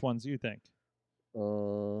 think. Which ones do you think?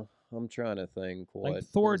 I'm trying to think. What Like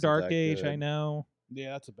Thor: isn't Dark that Age. I good. know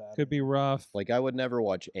Yeah, that's a bad. could be rough. Like I would never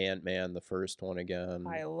watch Ant-Man, the first one again.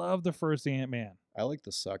 I love the first Ant-Man. I like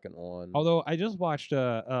the second one. Although I just watched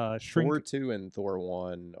Shrink. Thor 2 and Thor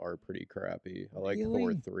 1 are pretty crappy. I like Thor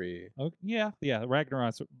Really? 3. Oh, yeah.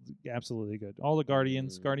 Ragnarok's absolutely good. All the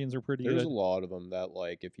Guardians are pretty There's good. a lot of them that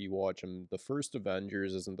like if you watch them, the first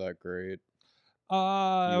Avengers isn't that great.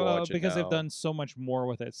 watch it Because they've now. done so much more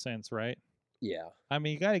with it since, right? Yeah. I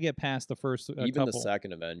mean, you got to get past the first Even couple. the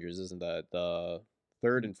second Avengers, isn't that the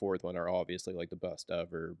third and fourth one are obviously like the best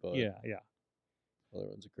ever, but Yeah, yeah. other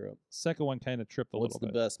ones are crap. Second one kind of tripped a What's little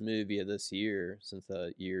the bit. best movie of this year since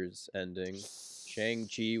the year's ending?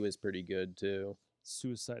 Shang-Chi was pretty good too.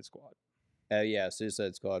 Suicide Squad. Yeah,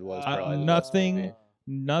 Suicide Squad was Uh, probably the nothing- best movie.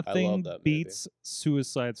 Nothing that movie. beats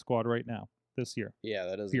Suicide Squad right now this year. Yeah,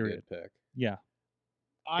 that is Period. a good pick. Yeah.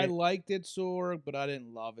 I It- liked it, Sorg, but I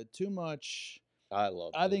didn't love it too much. I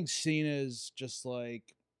love I think Cena's just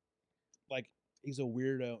like he's a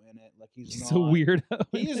weirdo in it. Like he's He's not, a weirdo.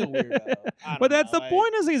 He is a weirdo. I But don't that's know, the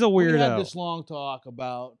point is he's a We had weirdo. this long talk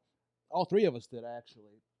about, all three of us did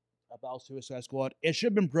actually, about Suicide Squad. It should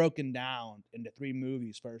have been broken down into 3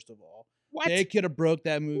 movies, first of all. What? They could have broke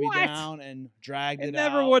that movie What? down and dragged it It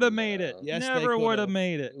never out. would have made it. No. Yes, they Never would have could've.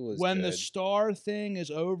 made it. It was When the good. star thing is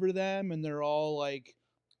over them and they're all like,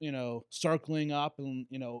 circling up and,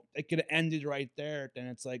 it could have ended right there. Then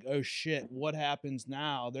it's like, oh shit, what happens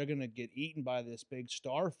now? They're going to get eaten by this big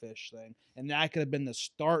starfish thing. And that could have been the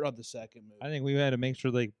start of the second movie. I think we had to make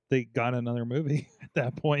sure they got another movie at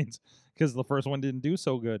that point because the first one didn't do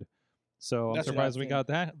so good. So I'm That's what I surprised we think.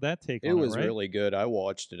 got that take It on was it, right? really good. I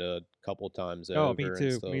watched it a couple times Oh, over. me and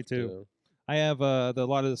too, stuff, me too. I have a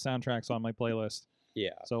lot of the soundtracks on my playlist. Yeah.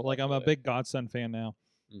 So like I'm a big Godson fan now.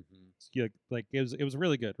 Mm-hmm. Like it was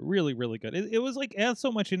really good, really really good. It was like it had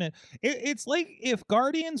so much in it. It's like if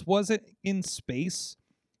Guardians wasn't in space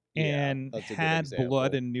and that's a good had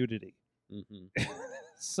blood example. and nudity. Mm-hmm.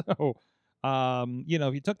 So,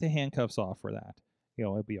 if you took the handcuffs off for that,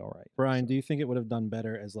 it'd be all right. Brian, do you think it would have done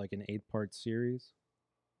better as like an 8-part series?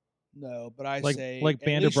 No, but I Like- say like at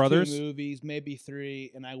Band of least 2 Brothers? movies, maybe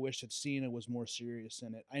 3, and I wish that Cena was more serious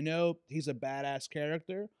in it. I know he's a badass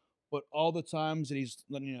character, but all the times that he's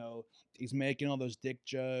making all those dick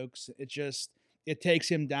jokes, it takes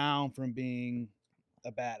him down from being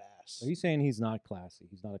a badass. So he's saying he's not classy.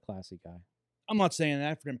 He's not a classy guy. I'm not saying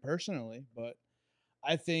that for him personally, but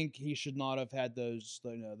I think he should not have had those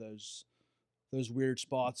weird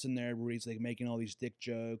spots in there where he's like making all these dick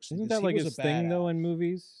jokes. Isn't because that like he was his a thing though badass. in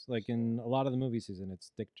movies? Like in a lot of the movies he's in,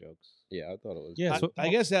 it's dick jokes. Yeah, I thought it was. Yeah, I, so- I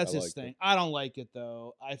guess that's I his liked it. thing. I don't like it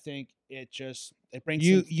though. I think it brings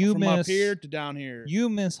You- him you from up miss- here to down here. You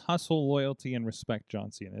miss hustle, loyalty, and respect,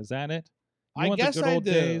 John Cena. Is that it? You I want the guess good I old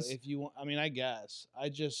do. days? If you want, I mean, I guess I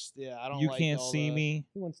don't. You like can't all see the- me.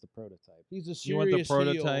 He wants the prototype. He's a You want the serious heel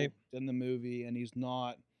prototype? in the movie, and he's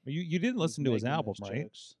not. You didn't he's listen to his making album, those right?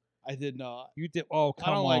 jokes. I did not. You did. Oh, I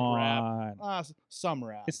come don't like on. rap. Some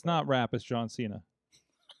rap. It's but- not rap. It's John Cena.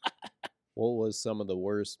 What was some of the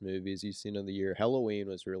worst movies you've seen of the year? Halloween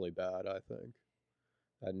was really bad, I think.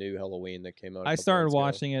 That new Halloween that came out. a I couple started months ago.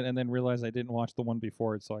 watching it and then realized I didn't watch the one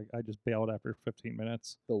before it, so I just bailed after 15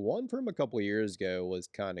 minutes. The one from a couple years ago was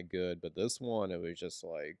kind of good, but this one, it was just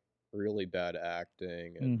like really bad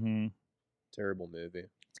acting and Mm-hmm. terrible movie.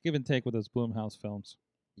 It's give and take with those Blumhouse films.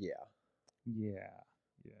 Yeah, Yeah.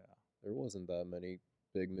 there wasn't that many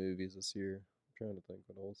big movies this year. I'm trying to think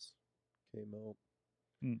what else came out.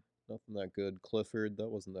 Hmm. Nothing that good. Clifford, that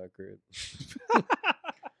wasn't that great.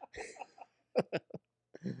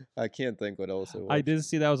 I can't think what else it was. I did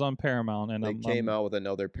see that was on Paramount, and They came out with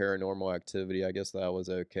another Paranormal Activity. I guess that was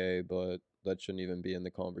okay, but that shouldn't even be in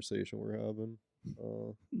the conversation we're having.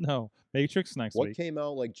 No, Matrix next What week. came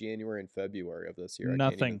out like January and February of this year? I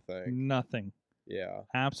Nothing. can't even think. Nothing. Yeah,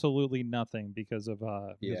 Absolutely nothing because of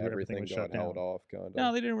yeah. everything Everything was got shut down. held off, kind of.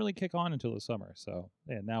 No, they didn't really kick on until the summer. So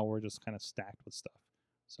yeah, now we're just kind of stacked with stuff.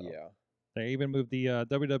 So Yeah, they even moved the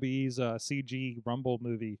WWE's CG Rumble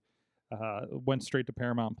movie. Went straight to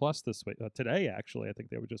Paramount Plus this week. Today, actually, I think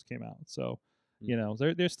they just came out. So,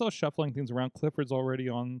 they're still shuffling things around. Clifford's already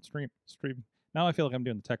on stream. Now I feel like I'm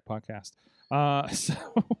doing the tech podcast.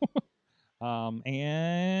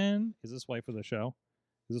 And is this wife of the show?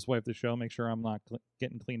 Is this wife of the show? Make sure I'm not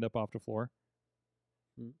getting cleaned up off the floor.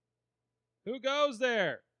 Who goes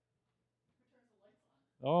there?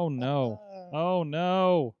 Oh no! Oh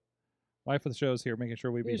no! Wife of the show is here, making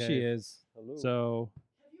sure we Here behave. she is. So,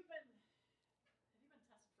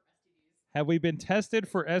 have we been tested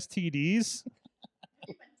for STDs?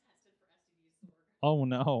 Oh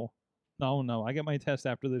no. Oh no. I get my test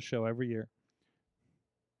after this show every year.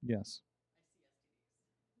 Yes.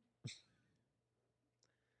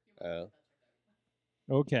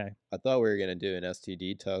 Okay. I thought we were gonna do an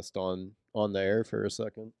STD test on the air for a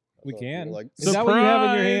second. I We thought can. like, Is that what you have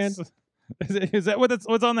in your hand? Surprise! Is that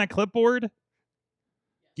what's on that clipboard?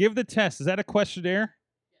 Give the test. Is that a questionnaire?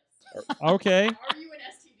 Okay. Are you an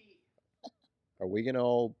STD? are we gonna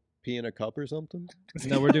all pee in a cup or something?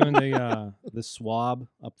 No, we're doing the swab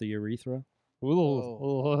up the urethra.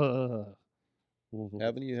 Ooh.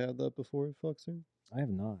 Haven't you had that before, Fuxer? I have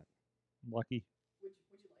not. Lucky.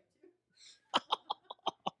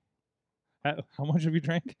 How much have you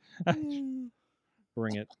drank?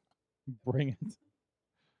 Bring it. Bring it.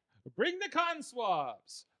 Bring the con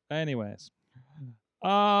swabs. Anyways.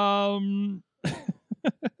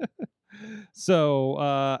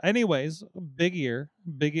 So anyways, big year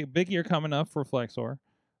coming up for Flexor.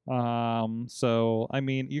 So I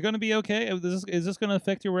mean, you're gonna be okay. Is this gonna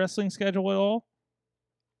affect your wrestling schedule at all?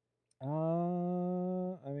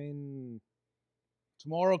 I mean,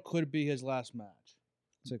 Tomorrow could be his last match.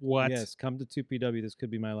 What? Yes, come to 2PW. This could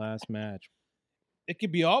be my last match. It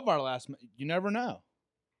could be all of our last. You never know.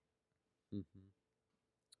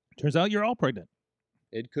 Turns out you're all pregnant.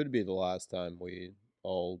 It could be the last time we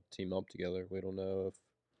all team up together. We don't know if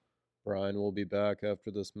Brian will be back after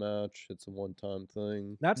this match. It's a one-time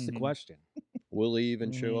thing. That's the Mhm. question. Will he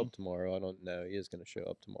even show Mhm. up tomorrow? I don't know. He is going to show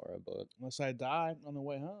up tomorrow, but Unless I die on the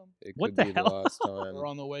way home it What could the be hell? the last time. or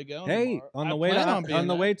on the way going. Hey, tomorrow. on I the way plan to, being on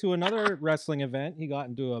the there. way to another wrestling event, he got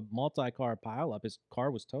into a multi-car pileup. His car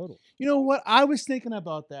was totaled. You know what? I was thinking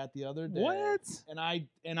about that the other day. What? And I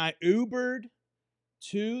Ubered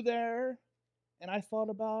to there, and I thought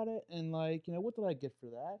about it, and like, what did I get for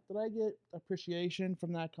that? Did I get appreciation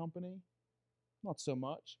from that company? Not so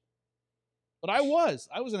much. But I was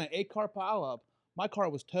in an 8-car pileup. My car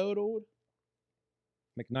was totaled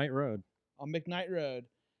McKnight Road. on McKnight Road,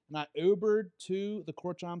 and I Ubered to the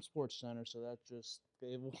Korchheim Sports Center. So that just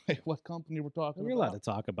gave away what company we're talking You're allowed about.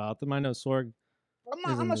 to talk about them. I know Sorg I'm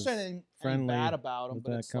isn't not as saying anything friendly bad about them, with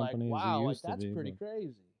but that it's like, company as he wow, like used to that's be, pretty but-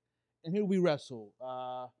 crazy. And who we wrestle?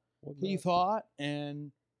 Keith Hart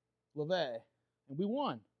and LeVay, and we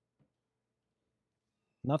won.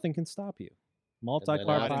 Nothing can stop you. And Multi-car then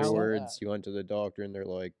pileup. pileup. afterwards, you went to the doctor and they're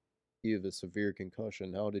like, you have a severe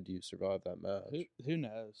concussion. How did you survive that match? Who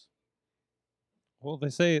knows? Well, they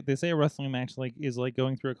say a wrestling match is like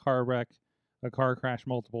going through a car wreck, a car crash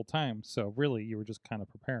multiple times. So really, you were just kind of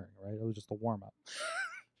preparing, right? It was just a warm up.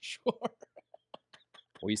 Sure.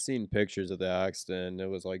 We seen pictures of the accident. It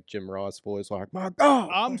was like Jim Ross' voice, like, my God!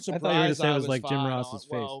 I'm I surprised. thought you were gonna say it was was like Jim fine Ross's face.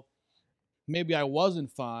 Well, maybe I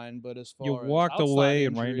wasn't fine, but as far You as walked outside away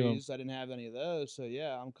and ran into him. injuries, I didn't have any of those. So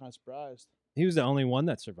yeah, I'm kind of surprised. He was the only one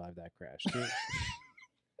that survived that crash, too.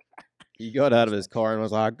 He got out of his car and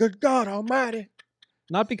was like, good God almighty.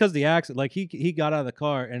 Not because the accident, like he got out of the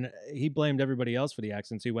car and he blamed everybody else for the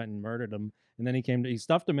accident. So he went and murdered them, and then he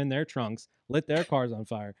stuffed them in their trunks, lit their cars on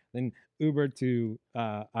fire, then Ubered to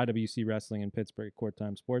IWC Wrestling in Pittsburgh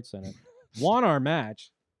Courtime Sports Center, won our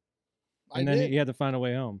match, and then he had to find a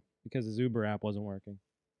way home because his Uber app wasn't working.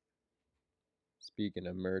 Speaking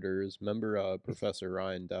of murderers, remember Professor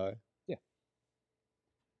Ryan Dye? Yeah.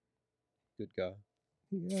 Good guy.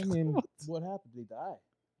 Yeah, I mean, What happened? Did he die?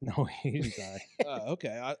 no, he didn't die. Oh,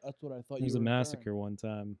 okay. That's what I thought. There you was a were referring. massacre one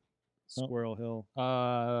time, Oh. Squirrel Hill.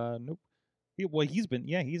 Nope. He's been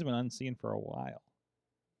unseen for a while.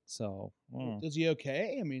 So Is he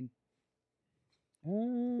okay? I mean,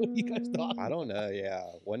 what are you guys talking? I don't know, yeah.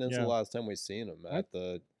 When is Yeah. the last time we seen him? At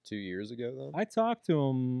the 2 years ago, then? I talked to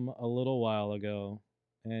him a little while ago,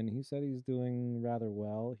 and he said he's doing rather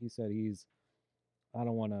well. He said I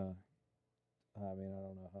don't want to. I mean, I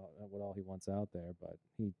don't know what all he wants out there, but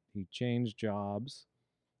he changed jobs,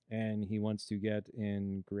 and he wants to get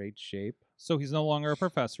in great shape. so he's no longer a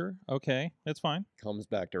professor. Okay, that's fine. Comes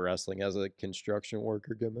back to wrestling as a construction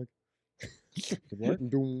worker gimmick. Could work.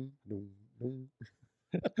 Doom, doom, doom.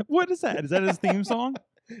 What is that? Is that his theme song?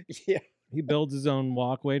 Yeah. He builds his own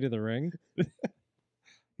walkway to the ring.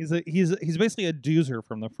 He's basically a doozer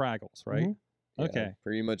from the Fraggles, right? Mhm. Yeah, Okay.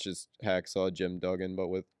 Pretty much just hacksaw Jim Duggan, but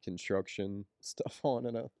with construction stuff on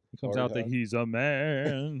and up. He comes Hard out that hat. he's a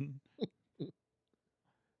man. Pretty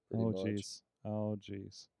Oh much. jeez. Oh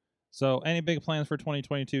jeez. So, any big plans for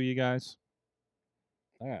 2022, you guys?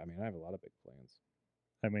 I mean, I have a lot of big plans.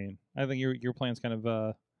 I mean, I think your plans kind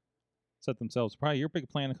of set themselves. Probably your big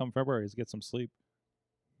plan to come February is get some sleep.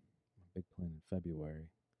 My big plan in February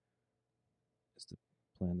is the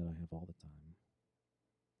plan that I have all the time: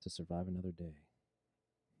 to survive another day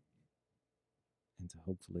and to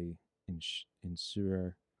hopefully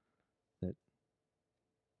ensure that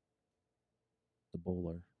the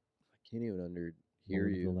bowler I can't even hear over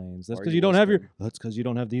the you. lanes. That's Are because you you don't have your. whispering? That's because you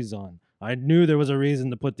don't have these on. I knew there was a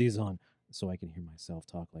reason to put these on, so I can hear myself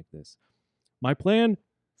talk like this. My plan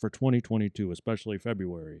for 2022, especially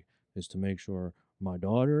February, is to make sure my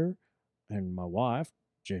daughter and my wife,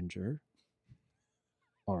 Ginger,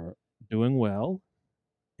 are doing well,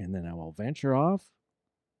 and then I will venture off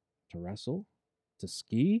to wrestle, to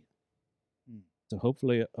ski, Hmm. to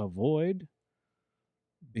hopefully avoid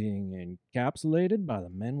being encapsulated by the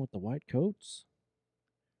men with the white coats.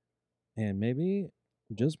 And maybe,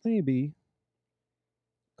 just maybe,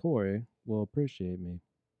 Corey will appreciate me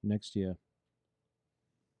next year.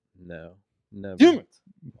 No, never. Damn it!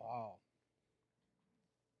 Wow.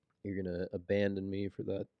 You're gonna abandon me for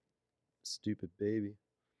that stupid baby.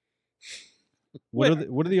 What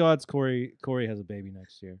are the odds Corey has a baby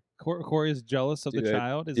next year? Corey is jealous of the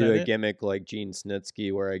child. Is do that a it? gimmick like Gene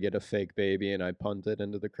Snitsky where I get a fake baby and I punt it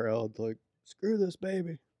into the crowd like, screw this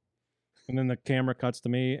baby. And then the camera cuts to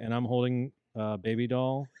me, and I'm holding a baby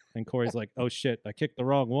doll, and Corey's like, "Oh shit, I kicked the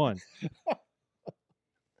wrong one."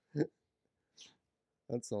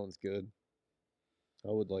 That sounds good.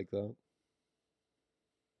 I would like that.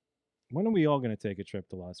 When are we all gonna take a trip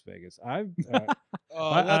to Las Vegas? I've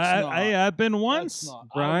I've been once.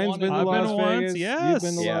 Brian's been to I've Las been once, Vegas. yes. You've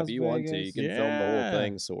been to Yeah, Las if you want to, you Vegas. can film the Yeah. whole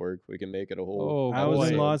thing, Sorg. We can make it a whole. Oh, I was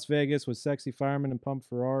in boy. Las Vegas with Sexy Fireman and Pump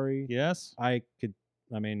Ferrari. Yes.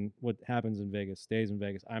 I mean, what happens in Vegas stays in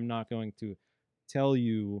Vegas. I'm not going to tell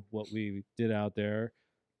you what we did out there,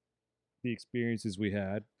 the experiences we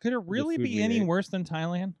had. Could it really food be we any ate. worse than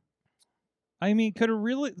Thailand? I mean, could it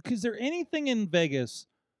really? Is there anything in Vegas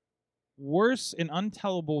worse and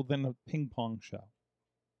untellable than a ping pong show?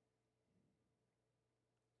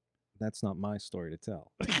 That's not my story to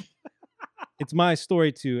tell. It's my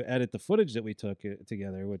story to edit the footage that we took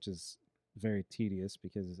together, which is very tedious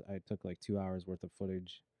because I took like 2 hours worth of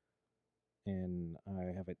footage, and I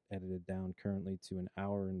have it edited down currently to 1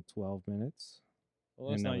 hour and 12 minutes.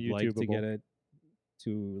 Well, that's and I not would like to get YouTubeable. it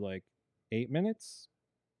to like 8 minutes.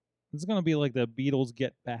 It's gonna be like the Beatles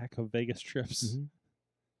Get Back of Vegas trips. Mhm.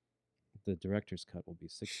 The director's cut will be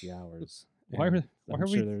 60 hours. Why and are- why I'm are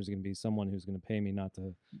sure we- there's going to be someone who's going to pay me not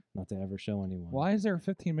to ever show anyone. Why is there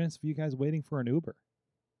 15 minutes of you guys waiting for an Uber?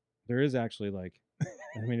 There is actually like,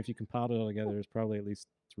 I mean, if you compile it all together, there's probably at least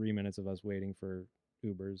 3 minutes of us waiting for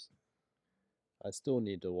Ubers. I still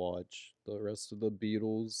need to watch the rest of the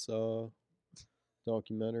Beatles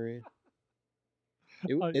documentary.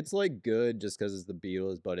 It's like good just because it's the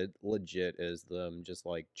Beatles, but it legit is them just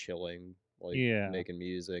like chilling, like Yeah. making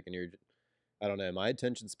music, and I don't know. My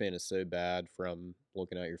attention span is so bad from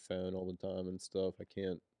looking at your phone all the time and stuff. I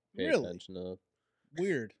can't pay Really? attention to.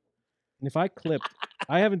 Weird. And if I clipped,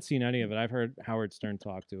 I haven't seen any of it. I've heard Howard Stern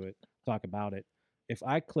talk about it. If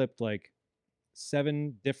I clipped like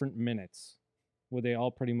 7 different minutes, would they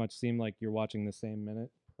all pretty much seem like you're watching the same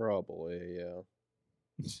minute? Probably, yeah.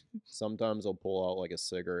 Sometimes I'll pull out like a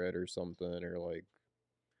cigarette or something, or like,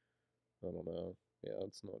 I don't know. Yeah,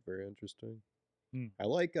 it's not very interesting. Hmm. I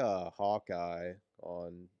like Hawkeye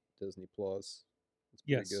on Disney Plus. It's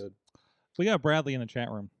pretty Yes. good. We got Bradley in the chat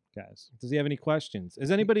room, guys. Does he have any questions?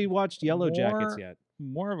 Has anybody watched Yellow Jackets More- yet?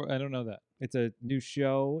 More of I don't know that. It's a new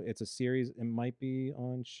show. It's a series. It might be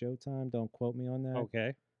on Showtime. Don't quote me on that.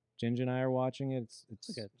 Okay. Ginger and I are watching it. It's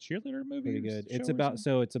It's like a cheerleader movie. pretty or good. show It's or about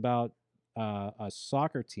something? it's about a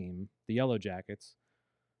soccer team, the Yellow Jackets,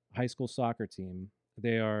 high school soccer team.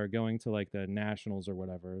 They are going to like the nationals or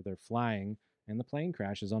whatever. They're flying, and the plane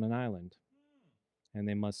crashes on an island, and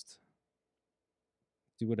they must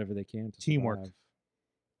do whatever they can to Teamwork. survive.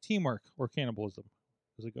 Teamwork or cannibalism.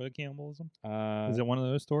 Does it go to cannibalism? Uh, Is it one of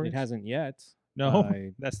those stories? it hasn't yet. No,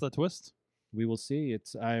 I- that's the twist. We will see.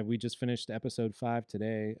 We just finished episode 5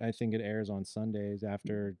 today. I think it airs on Sundays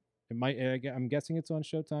after. It might. I'm guessing it's on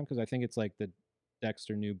Showtime because I think it's like the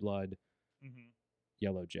Dexter New Blood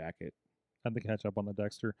Yellow Jacket. Had to catch up on the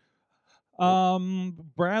Dexter.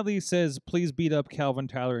 Bradley says, "Please beat up Calvin,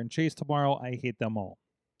 Tyler, and Chase tomorrow. I hate them all."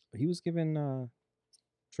 He was given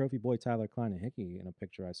Trophy Boy Tyler Klein a hickey in a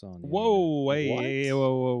picture I saw on the Whoa, wait, What? hey,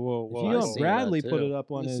 whoa, If whoa! you I've know, seen that Bradley put too. it up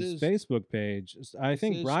on This his is- Facebook page. I this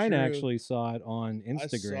think is Brian true. actually saw it on I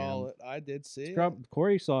saw Instagram. it. I did see it.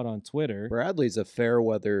 Corey saw it on Twitter. Bradley's a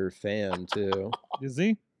Fairweather fan too. Is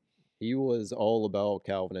he? He was all about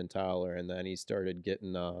Calvin and Tyler, and then he started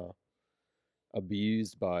getting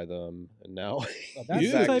abused by them, and now That's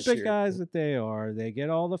he's the back type to of cheer. guys that they are. They get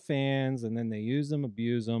all the fans, and then they use them,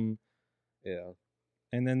 abuse them. Yeah,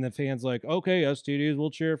 And then the fans like, okay, STDs, we'll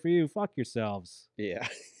cheer for you. Fuck yourselves. yeah.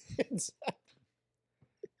 It's-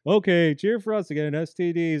 Okay, cheer for us again.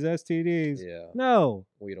 STDs, STDs. yeah, No,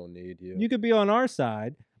 we don't need you. you could be on our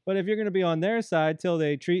side, but if you're going to be on their side till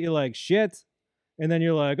they treat you like shit, and then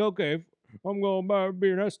you're like, okay, I'm going to be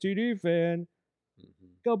an STD fan, Mhm.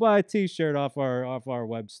 go buy a T-shirt off our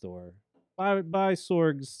web store. Buy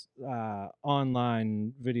Sorg's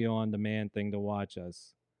online video on demand thing to watch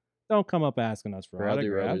us. Don't come up asking us for Bradley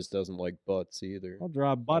autographs. Ruthers doesn't like butts either. I'll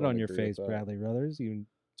draw a butt don't on your agree with face, that. Bradley Ruthers, you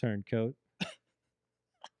turncoat.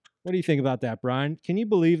 What do you think about that, Brian? Can you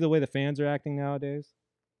believe the way the fans are acting nowadays?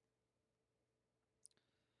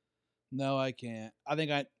 No, I can't. I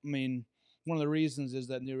mean, one of the reasons is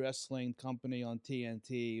that new wrestling company on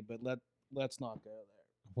TNT, but let's not go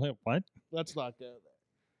there. Wait, what? Let's not go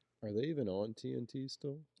there. Are they even on TNT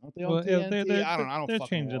still? Aren't they on Well, TNT? I don't They're fucking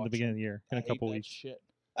changing at the watch beginning of them. the year I in a hate couple that weeks. Shit.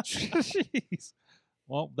 Jeez.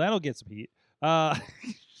 Well, that'll get some heat. All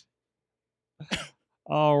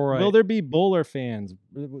right. Will there be bowler fans,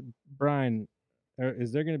 Brian?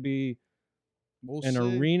 Is there going to be We'll an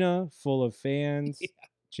see. arena full of fans Yeah.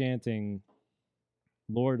 chanting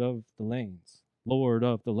 "Lord of the Lanes, Lord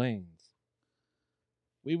of the Lanes"?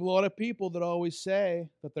 We have a lot of people that always say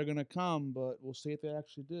that they're gonna come, but we'll see if they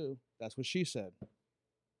actually do. That's what she said.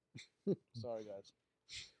 Sorry, guys.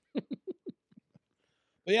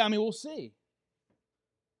 But yeah, I mean, we'll see.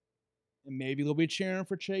 And maybe they'll be cheering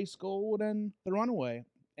for Chase Gold and the Runaway.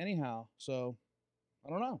 Anyhow, so I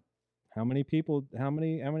don't know. How many people? How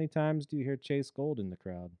many times do you hear Chase Gold in the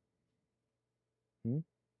crowd? Hmm?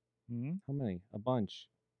 How many? A bunch.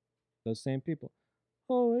 Those same people.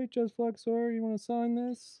 Oh, HS Flexor, you want to sign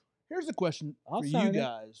this? Here's the question I'll for you sign it.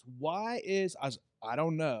 guys: why is I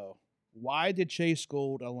don't know. Why did Chase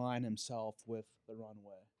Gold align himself with the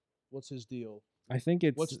Runaway? What's his deal? I think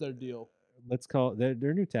it's. What's their deal? Let's call their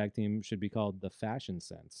new tag team should be called the Fashion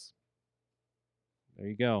Sense. There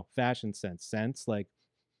you go, Fashion Sense. Sense like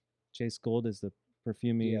Chase Gold is the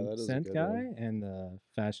perfumey Yeah, that is a scent good guy, one. and the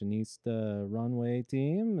fashionista runway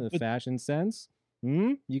team, the But- Fashion Sense.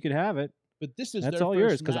 You could have it. But this is That's their all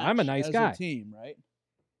yours, first 'cause I'm a match nice as guy. team, right?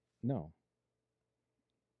 No,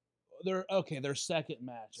 Their second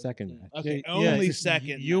match. as a Second team. match. Okay, Yeah, only y-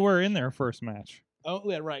 second. You were match. in their first match. Oh,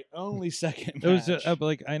 yeah, right. Only second It was match.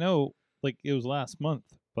 like I know, like it was last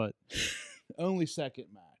month, but Only second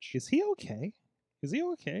match. is he okay? Is he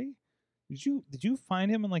okay? Did you find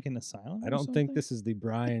him in like an asylum? I or don't think something? this is the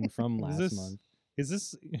Brian from Is last this- month. Is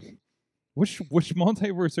this which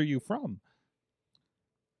multiverse are you from?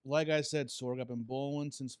 Like I said, Sorg, I've been bowling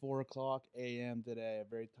since 4:00 a.m. today. I'm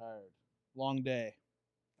very tired. Long day.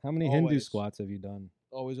 How many Hindu Always. squats have you done?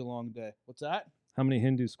 Always a long day. What's that? How many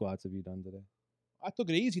Hindu squats have you done today? I took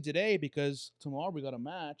it easy today because tomorrow we got a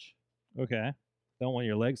match. Okay. Don't want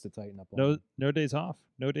your legs to tighten up. on No you. no days off.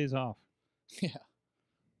 No days off. Yeah.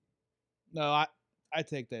 No, I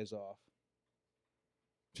take days off.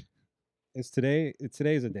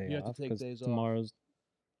 Today's a day You have to off take 'cause days off. tomorrow's.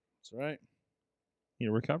 That's right.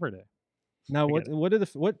 You recover day. Now I what get it. what are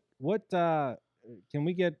the what can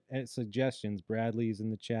we get suggestions? Bradley's in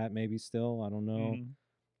the chat, maybe still. I don't know. Mhm.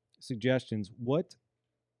 Suggestions. What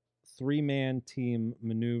 3-man team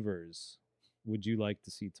maneuvers would you like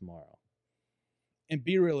to see tomorrow? And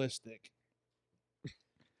be realistic.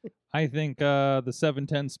 I think the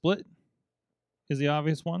 7-10 split is the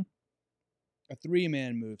obvious one. A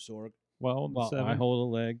 3-man move, Sorg. Well, the Well, 7. I hold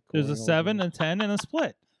a leg. There's Corey a holds 7, leg. a 10, and a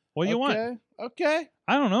split. What do you want? Okay. Okay.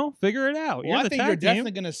 I don't know. Figure it out. Well, You're I the think tag you're team.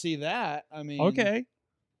 definitely going to see that. I mean, Okay.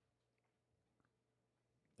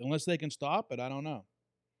 unless they can stop it, I don't know.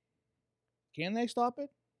 Can they stop it?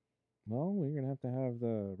 Well, we're gonna have to have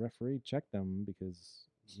the referee check them because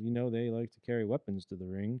we know they like to carry weapons to the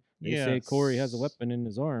ring. They say Corey has a Yes. weapon in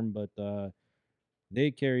his arm, but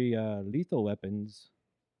they carry lethal weapons.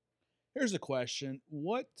 Here's a question: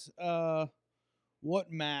 What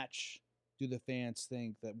match do the fans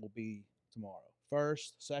think that will be tomorrow?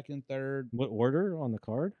 First, second, third, What order on the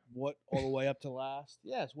card? what all the way up to last?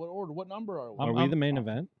 Yes. What order? What number are we? Are we the main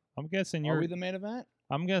event? I'm guessing Are you're. we the main event?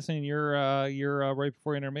 I'm guessing you're right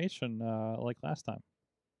before intermission, like last time.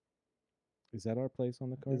 Is that our place on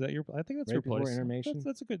the card? Is that your? I think that's Right your before place. intermission?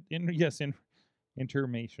 That's a good. Intermission.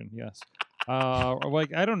 Yes. Or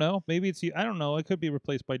like I don't know. Maybe it's you. I don't know. It could be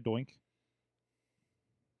replaced by Doink.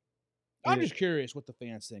 I'm Yeah. just curious what the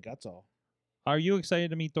fans think. That's all. Are you excited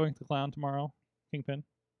to meet Doink the Clown tomorrow, Kingpin?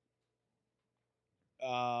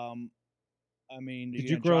 I mean, Did you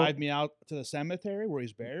you gonna grow- drive me out to the cemetery where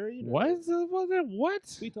he's buried? or What? What?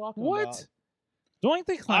 What are you talking What? about? Doink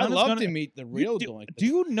the Clown. I'd is love gonna, to meet the real do, Doink. Do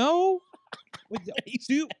you know? Wait,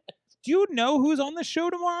 do you know who's on the show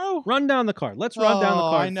tomorrow? Run down the card. Let's run down the Oh,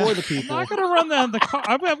 I card know. for the I'm people. not gonna run down the card.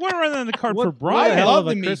 I'm gonna run down the card What- for what Brian. the I'd hell love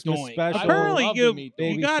of a to meet Christmas Doink. special. I would Apparently, love you- to meet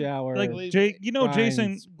Baby you got, shower. like Believe Jake, me. you know, Jason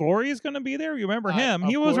Brian's- Gorey is going to be there. You remember him? of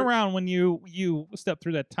He was course. around when you stepped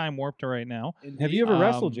through that time warp to right now. Have you ever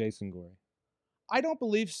wrestled Um, Jason Gorey? I don't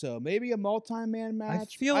believe so. Maybe a multi-man match. I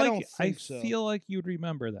feel I like don't think so. feel like you'd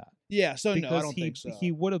remember that Yeah. So no, I because don't think so.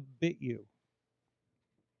 he would have bit you.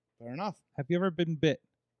 Fair enough. Have you ever been bit?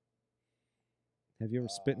 Have you ever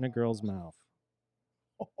spit in a girl's mouth?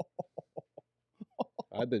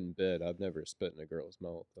 I've been bit. I've never spit in a girl's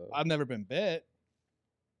mouth though. I've never been bit.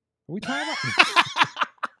 Are we talking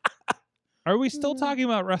about? Are we still talking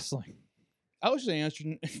about wrestling? I was just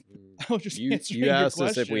answering. Mm. I was just You answering you your asked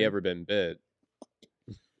us if we question. ever been bit.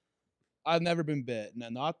 I've never been bit. No,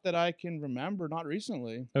 not that I can remember. Not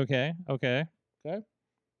recently. Okay. Okay. Okay.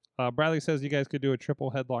 Bradley says you guys could do a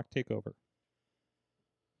triple headlock takeover.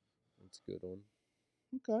 That's a good one.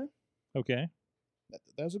 Okay. Okay.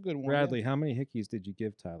 That's a good one. yeah. Bradley, how many hickeys did you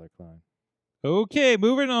give Tyler Klein? Okay,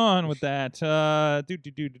 moving on with that.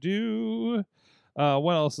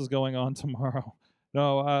 What else is going on tomorrow?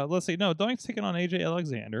 No, let's see. No, Doink's taking on AJ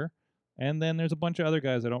Alexander, and then there's a bunch of other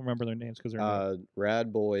guys. I don't remember their names because they're new.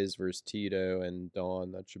 Rad Boys versus Tito and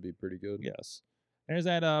Dawn. That should be pretty good. Yes. There's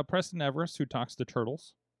that Preston Everest who talks to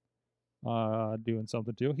turtles, doing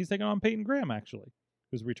something too. He's taking on Peyton Graham actually,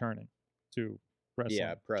 who's returning to wrestling.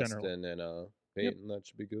 Yeah, generally. Preston and Peyton. That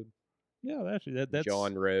should be good. Yeah, actually, that's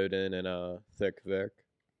John Roden and Thick Vic.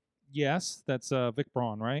 Yes, that's Vic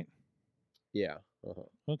Braun, right? Yeah. Uh-huh.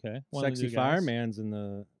 Okay, one of the Sexy two guys. Fireman's in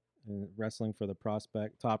the wrestling for the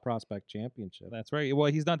top prospect championship. That's right.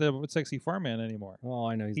 Well, he's not the sexy fireman anymore. Oh,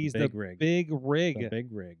 I know He's the big rig. Big rig. The big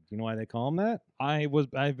rig. You know why they call him that?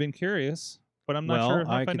 I've been curious, but I'm not well, sure if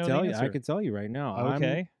I could know tell the you. answer. I could tell you right now.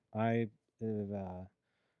 Okay. I've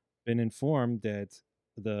been informed that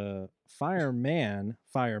the firemen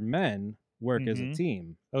work as a Mhm.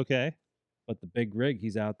 team, Okay. but the big rig,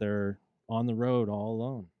 he's out there on the road all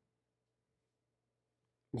alone.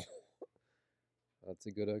 That's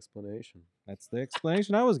a good explanation. That's the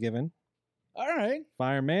explanation I was given. All right.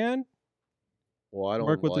 Fireman, Well, I don't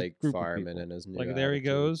Work with a like group of Fireman people. and his new Like there he attitude.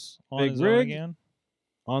 goes on Big his own rig. again.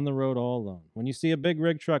 on the road all alone. When you see a big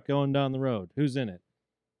rig truck going down the road, who's in it?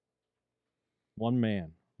 One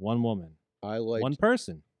man, one woman, I like one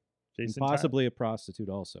person, and Jason Tyler. possibly a prostitute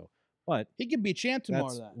also. But He could be champ tomorrow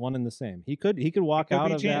that's then. one and the same. He could walk could out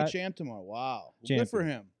be of champ. that. Champ tomorrow. Wow. Well, good for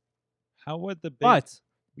Champion. him. How would the big But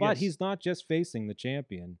Yes. he's not just facing the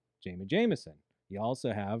champion, Jamie Jameson. You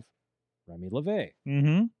also have Remy LeVay.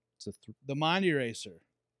 Mm-hmm. It's a The mind eraser.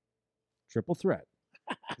 triple threat.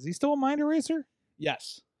 Is he still a mind eraser?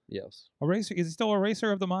 Yes. yes. A racer? Is he still a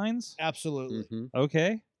racer of the minds? Absolutely. Hmm.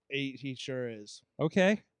 Okay. He sure is.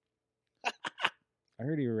 Okay. I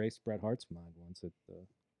heard he erased Bret Hart's mind once at the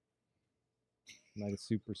Night of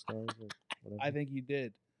Superstars or whatever. I think he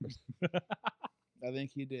did. I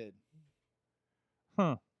think he did.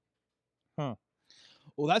 Huh. Well,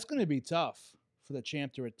 that's going to be tough for the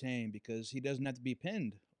champ to retain because he doesn't have to be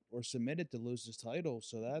pinned or submitted to lose his title.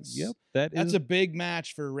 So that's That's a big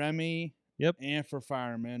match for Remy. Yep. And for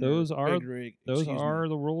Fireman. Those or are- Big Rig, those excuse me. are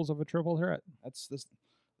the rules of a triple threat. That's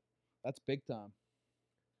big time.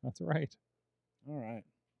 That's right. All right.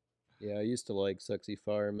 Yeah, I used to like Sexy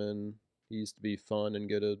Fireman. He used to be fun and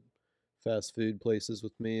good at fast food places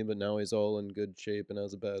with me, but now he's all in good shape and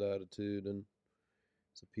has a bad attitude and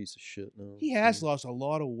he's a piece of shit now. He has so- lost a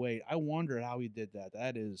lot of weight. I wonder how he did that.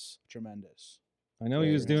 That is tremendous. I know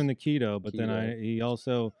he was Players. doing the keto, but then Keto. he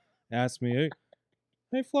also asked me,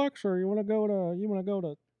 "Hey Fluxer, you want to go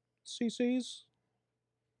to CC's?"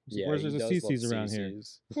 I said, Yeah, "Where's he there's a does love CC's around here?"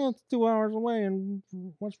 CC's. Well, it's 2 hours away in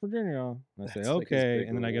West Virginia. And I say, That's like his okay. big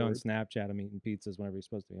And then I go and reward. Snapchat him eating pizzas whenever he's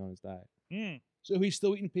supposed to be on his diet. Mm. So he's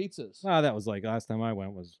still eating pizzas. That was like last time I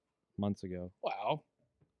went was months ago. Wow.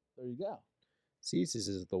 There you go. CC's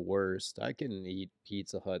is the worst. I can eat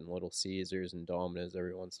Pizza Hut and Little Caesars and Domino's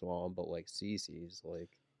every once in a while, but like CC's, like.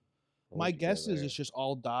 I My like to go guess is there. it's just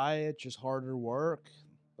all diet, just harder work.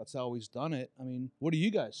 That's how he's done it. I mean, what do you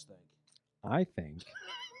guys think? I think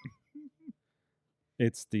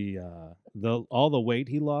it's the all the weight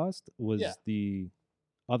he lost was Yeah. the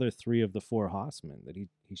other 3 of the 4 horsemen that he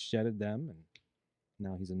shedded them and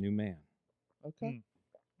now he's a new man. Okay.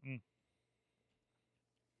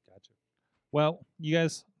 Gotcha. Well, you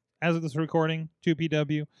guys, as of this recording,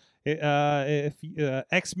 2PW,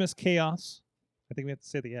 if Xmas Chaos, I think we have to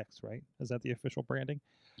say the X, right? Is that the official branding?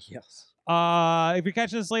 Yes. If you're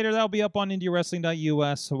catching this later, that'll be up on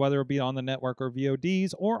IndieWrestling.us, so whether it be on the network or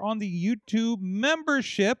VODs or on the YouTube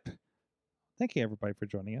membership. Thank you, everybody, for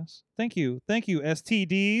joining us. Thank you,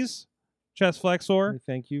 STDs, Chest Flexor,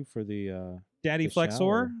 Thank you for the Daddy the Flexor,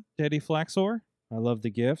 shower. Daddy Flexor. I love the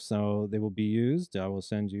gifts, so they will be used. I will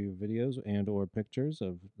send you videos and or pictures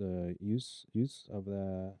of the use of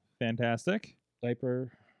the Fantastic.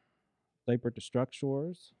 diaper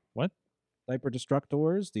destructors. What? Diaper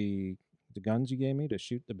destructors, the guns you gave me to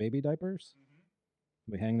shoot the baby diapers.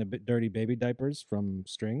 We hang the dirty baby diapers from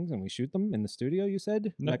strings and we shoot them in the studio, you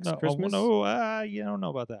said? Next Christmas? You don't know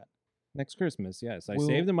about that. Next Christmas, yes. I We'll-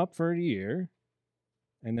 saved them up for a year.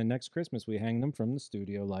 And then next Christmas we hang them from the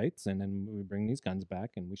studio lights and then we bring these guns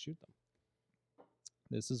back and we shoot them.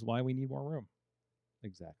 This is why we need more room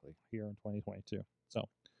Exactly. here in 2022. So,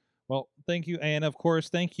 Well, thank you, and of course,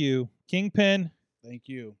 thank you, Kingpin, Thank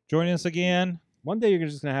you. joining us again One day you're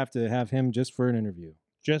just gonna have to have him just for an interview,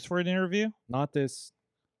 just for an interview. not this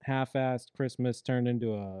half-assed Christmas turned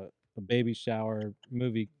into a baby shower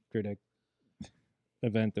movie critic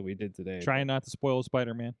event that we did today. Trying not to spoil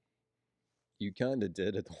Spider-Man. You kind of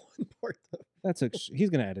did at the one part though. That's he's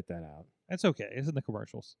gonna edit that out. That's okay. It's in the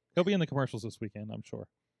commercials. He'll be in the commercials this weekend, I'm sure.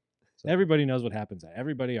 Everybody knows what happens.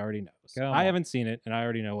 Everybody already knows. Come I on. haven't seen it, and I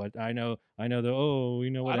already know what I know. I know we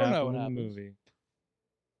know what I don't know happened what in the happens. movie.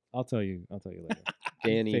 I'll tell you later.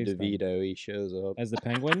 Danny FaceTime. DeVito, he shows up. As the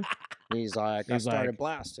Penguin, He's like, I He's started like,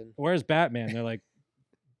 blasting. where's Batman? They're like,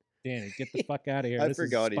 Danny, get the fuck out of here. I This is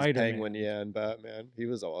forgot he's Spider-Man." Penguin, yeah, and Batman. He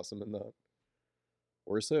was awesome in that.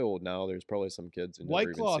 We're so old now. There's probably some kids who White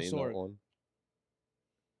never Claw even seen sword. that one.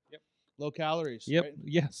 Low calories. Yep. right?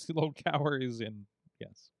 Yes. Low calories and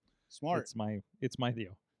yes. Smart. It's my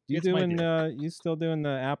deal. You It's my doing? deal. You still doing the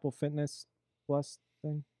Apple Fitness Plus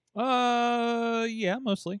thing? Yeah,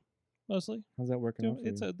 mostly. How's that working out for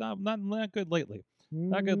It's you? not good lately.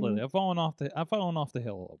 Not good lately. I've fallen off the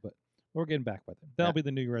hill a little bit. We're getting back with it. That'll be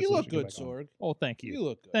the new You resolution. look to good, get back on. Sorg. Oh, thank you. You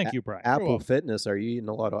look good. Thank you, Brian. Apple welcome. Fitness, are you eating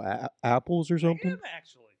a lot of apples or something?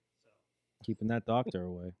 actually. Keeping that doctor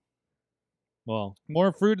away. Well,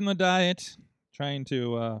 More fruit in the diet. Trying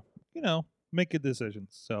to, make good decisions.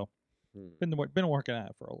 So Hmm. been working at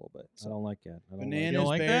it for a little bit. I So. don't like that. I don't Bananas, don't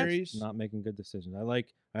like that? berries. not making good decisions.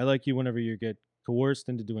 I like you whenever you get coerced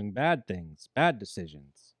into doing bad things, bad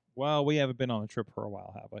decisions. Well, we haven't been on a trip for a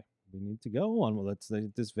while, have we? We need to go on. Well, let's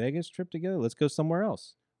this Vegas trip together. Let's go somewhere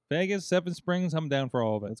else. Vegas, Seven Springs. I'm down for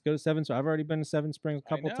all of it. Let's go to Seven. I've already been to Seven Springs a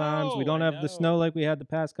I couple times. We know, don't I have the snow know. like we had the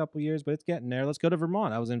past couple years, but it's getting there. Let's go to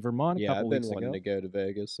Vermont. I was in Vermont a Yeah, couple I've been weeks wanting ago. to go to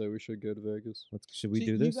Vegas, so we should go to Vegas. Should we See,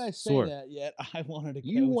 do this? You guys say Sword. that yet? I wanted to go.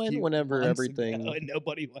 You with went you whenever months everything- ago, and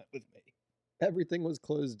nobody went with me. Everything was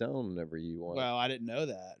closed down whenever you went. Well, I didn't know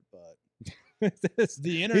that, but This-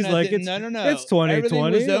 the internet. like, didn't, it's- no. it's 2020.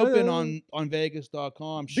 Everything was open on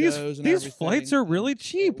Vegas.com. These Shows and these everything, flights are and really it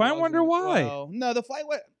cheap. I wonder wasn't- why. Well, no, the flight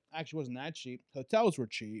actually wasn't that cheap. Hotels were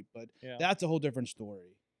cheap, but Yeah. that's a whole different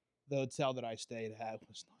story. The hotel that I stayed at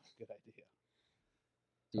was not a good idea.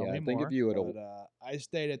 Tell yeah, me I think more. if you would But have, I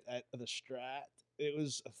stayed at the Strat. It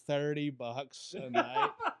was $30 a night.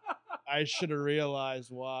 I should have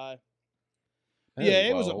realized why. Oh, Yeah,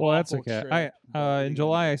 it was a wow. Well, that's awful okay. trip, but In you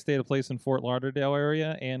July, know. I stayed at a place in Fort Lauderdale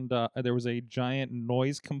area, and there was a giant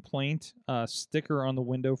noise complaint sticker on the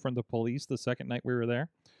window from the police the second night we were there.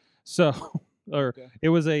 So, or Okay. it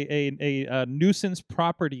was a nuisance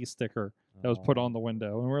property sticker that was put Oh. on the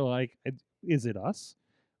window, and we're like, "Is it us?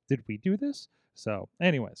 Did we do this?" So,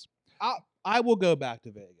 anyways, I will go back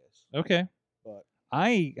to Vegas. okay. But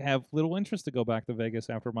I have little interest to go back to Vegas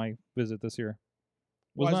after my visit this year.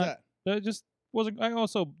 why is that? It just wasn't. I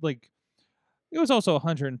also it was also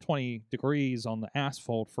 120 degrees on the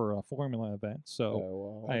asphalt for a Formula event, so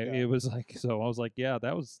oh, wow. Okay. it was like. So I was like, yeah,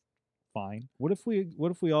 that was fine. What if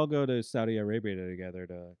we all go to Saudi Arabia together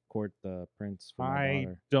to court the prince for my I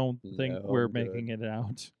daughter? don't think No, we're I'm good. making it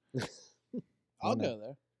out. I'll not? go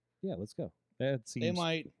there. Yeah, let's go. That They seems.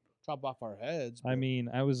 might chop off our heads. I but mean,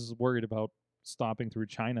 I was worried about stopping through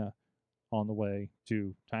China on the way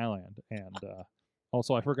to Thailand, and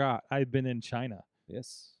also I forgot I'd been in China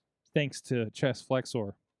Yes. thanks to Chess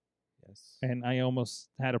Flexor, Yes. and I almost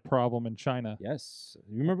had a problem in China. Yes.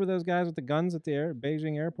 You remember those guys with the guns at the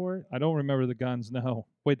Beijing airport? I don't remember the guns. No.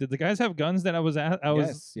 Wait, did the guys have guns that I was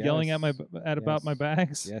Yes, yelling at yes, about my yes,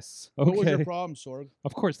 bags? Yes. what was your Okay. problem, Sorg?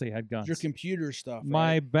 Of course they had guns. Your computer stuff.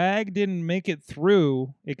 My right? bag didn't make it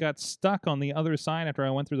through. It got stuck on the other side after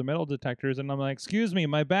I went through the metal detectors, and I'm like, "Excuse me,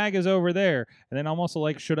 my bag is over there." And then I'm also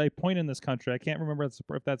like, "Should I point in this country? I can't remember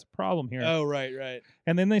if that's a problem here." Oh, right.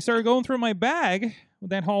 And then they started going through my bag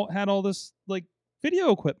that had all this like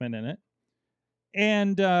video equipment in it,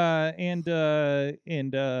 and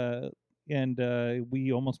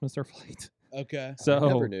we almost missed our flight. Okay. So I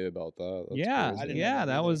never knew about that. That's yeah, crazy. I didn't know yeah, that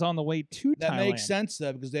that either. was on the way to That Thailand. makes sense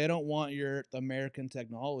though, because they don't want your American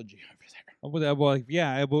technology over there. Well,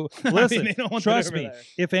 yeah. Well, I mean, listen, they don't want that trust over me. there.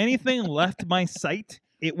 If anything left my site,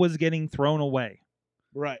 it was getting thrown away.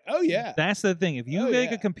 Right. Oh yeah. That's the thing. If you Oh, take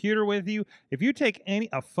yeah. a computer with you, if you take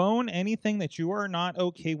a phone, anything that you are not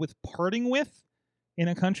okay with parting with in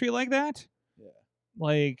a country like that, Yeah.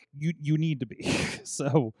 like you need to be.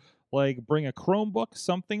 So like bring a Chromebook,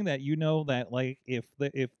 something that you know that like if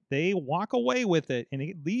they walk away with it and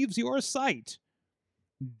it leaves your site,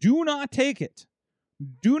 do not take it.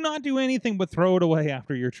 Do not do anything but throw it away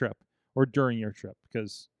after your trip or during your trip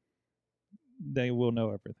because they will know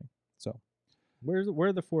everything. So Where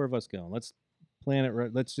are the four of us going? Let's plan it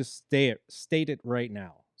right. Let's just state it right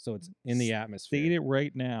now. so it's in the State atmosphere. it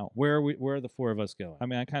right now. Where are the four of us going? I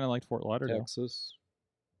mean, I kind of liked Fort Lauderdale. Texas.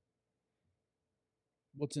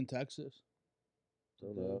 What's in Texas?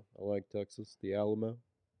 Don't know. I like Texas. The Alamo.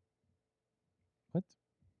 What?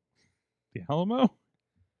 The Alamo?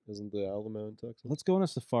 Isn't the Alamo in Texas? Let's go on a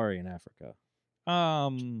safari in Africa. I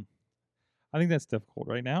think that's difficult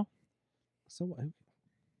right now. So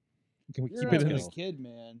Can we You're keep it in having this? a kid,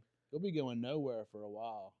 man. You'll be going nowhere for a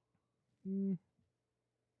while.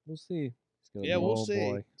 we'll see. It's gonna Yeah, be, we'll Oh, see.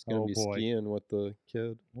 boy. It's gonna Oh, be boy. skiing with the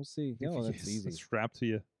kid. We'll see. No, that's Yes, easy. Strapped to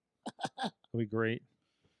you. It'll be great.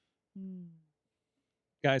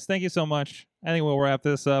 Guys, thank you so much. I think we'll wrap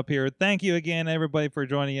this up here. Thank you again, everybody, for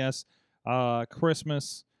joining us.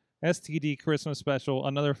 Christmas, STD Christmas special.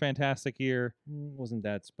 Another fantastic year. Wasn't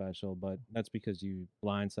that special, but that's because you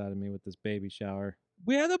blindsided me with this baby shower.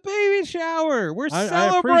 We had a baby shower. We're I appreciate it,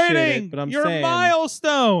 celebrating but I'm your saying-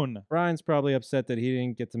 milestone. Brian's probably upset that he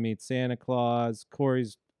didn't get to meet Santa Claus.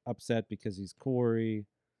 Corey's upset because he's Corey,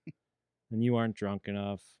 and you aren't drunk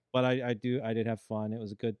enough. But I did have fun. It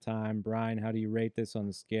was a good time. Brian, how do you rate this on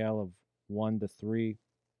the scale of 1 to 3?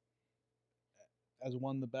 As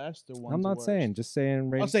one the best or one? I'm not saying, just saying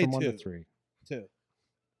rate I'll it say from 1 to 2. 3. 2.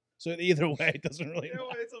 So either way, it doesn't really matter.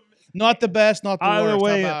 Not the best, not the Either worst.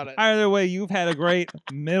 way, How about it? either way, you've had a great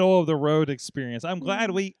middle of the road experience. I'm glad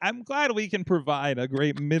Mm. we can provide a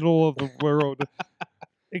great middle of the road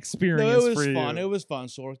experience No, it for was you. fun. It was fun,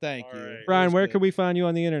 Sorg. Thank All you. right. It Brian, was where good. can we find you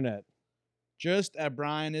on the internet? Just at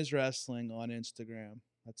Brian is Wrestling on Instagram.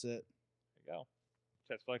 That's it. There you go.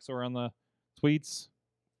 Catch Flexor on the tweets.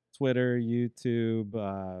 Twitter, YouTube,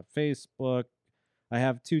 Facebook. I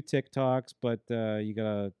have 2 TikToks, but you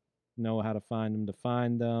gotta know how to find them to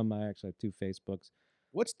find them. I actually have 2 Facebooks.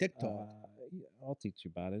 What's TikTok? Yeah, I'll teach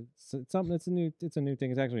you about it. It's something. It's a new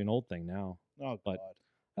thing. It's actually an old thing now. Oh but-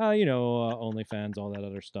 God. OnlyFans, all that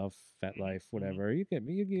other stuff, FetLife, whatever. You get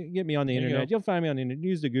me on the There you internet. go. You'll find me on the internet.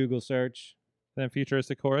 Use the Google search. Then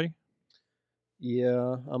futuristic Corey.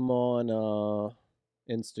 Yeah, I'm on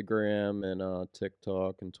Instagram and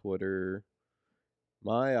TikTok and Twitter.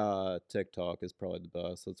 My TikTok is probably the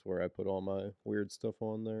best. That's where I put all my weird stuff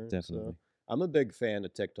on there. Definitely. So I'm a big fan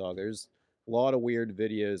of TikTok. There's a lot of weird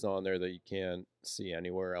videos on there that you can't see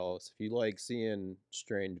anywhere else. If you like seeing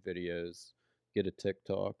strange videos, get a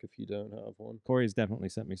TikTok if you don't have one. Corey's definitely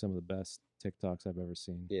sent me some of the best TikToks I've ever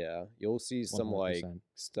seen. Yeah, you'll see some like 100%.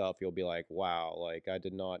 stuff. You'll be like, wow, like I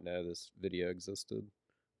did not know this video existed.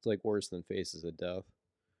 It's like worse than Faces of Death.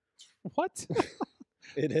 What?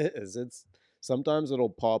 It is. It's sometimes it'll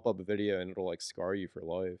pop up a video and it'll like scar you for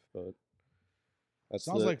life. But that's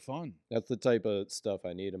Sounds like fun. that's the type of stuff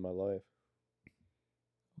I need in my life.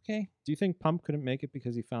 Okay. Do you think Pump couldn't make it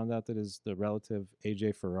because he found out that the relative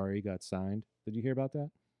AJ Ferrari got signed? Did you hear about that?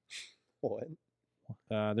 What?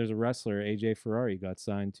 There's a wrestler, AJ Ferrari, got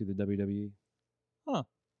signed to the WWE.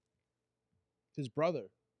 His brother.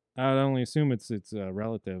 I'd only assume it's a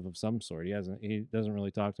relative of some sort. He doesn't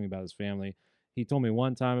really talk to me about his family. He told me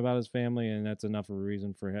one time about his family, and that's enough of a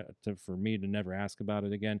reason for me to never ask about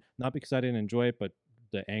it again. Not because I didn't enjoy it, but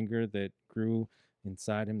the anger that grew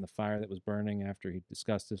inside him, the fire that was burning after he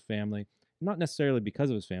discussed his family. Not necessarily because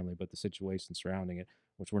of his family, but the situation surrounding it,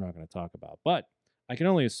 which we're not going to talk about. But I can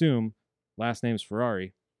only assume last name's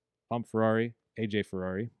Ferrari, Pump Ferrari, AJ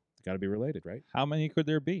Ferrari. They got to be related, right? How many could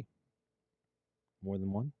there be? More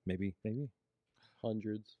than one, maybe.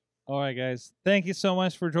 Hundreds. All right, guys. Thank you so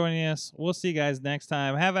much for joining us. We'll see you guys next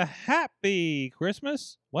time. Have a happy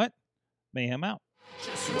Christmas. What? Mayhem out.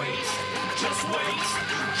 Just wait, just wait,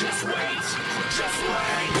 just wait, just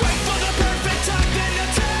wait. Wait for the perfect time, then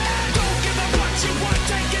attack. Don't give up what you want,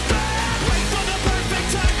 take it back. Wait for the perfect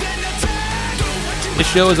time, then attack. Do what you This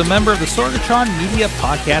show is a member of the Sorgatron Media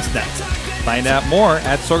Podcast Network. Find out more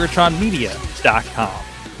at sorgatronmedia.com.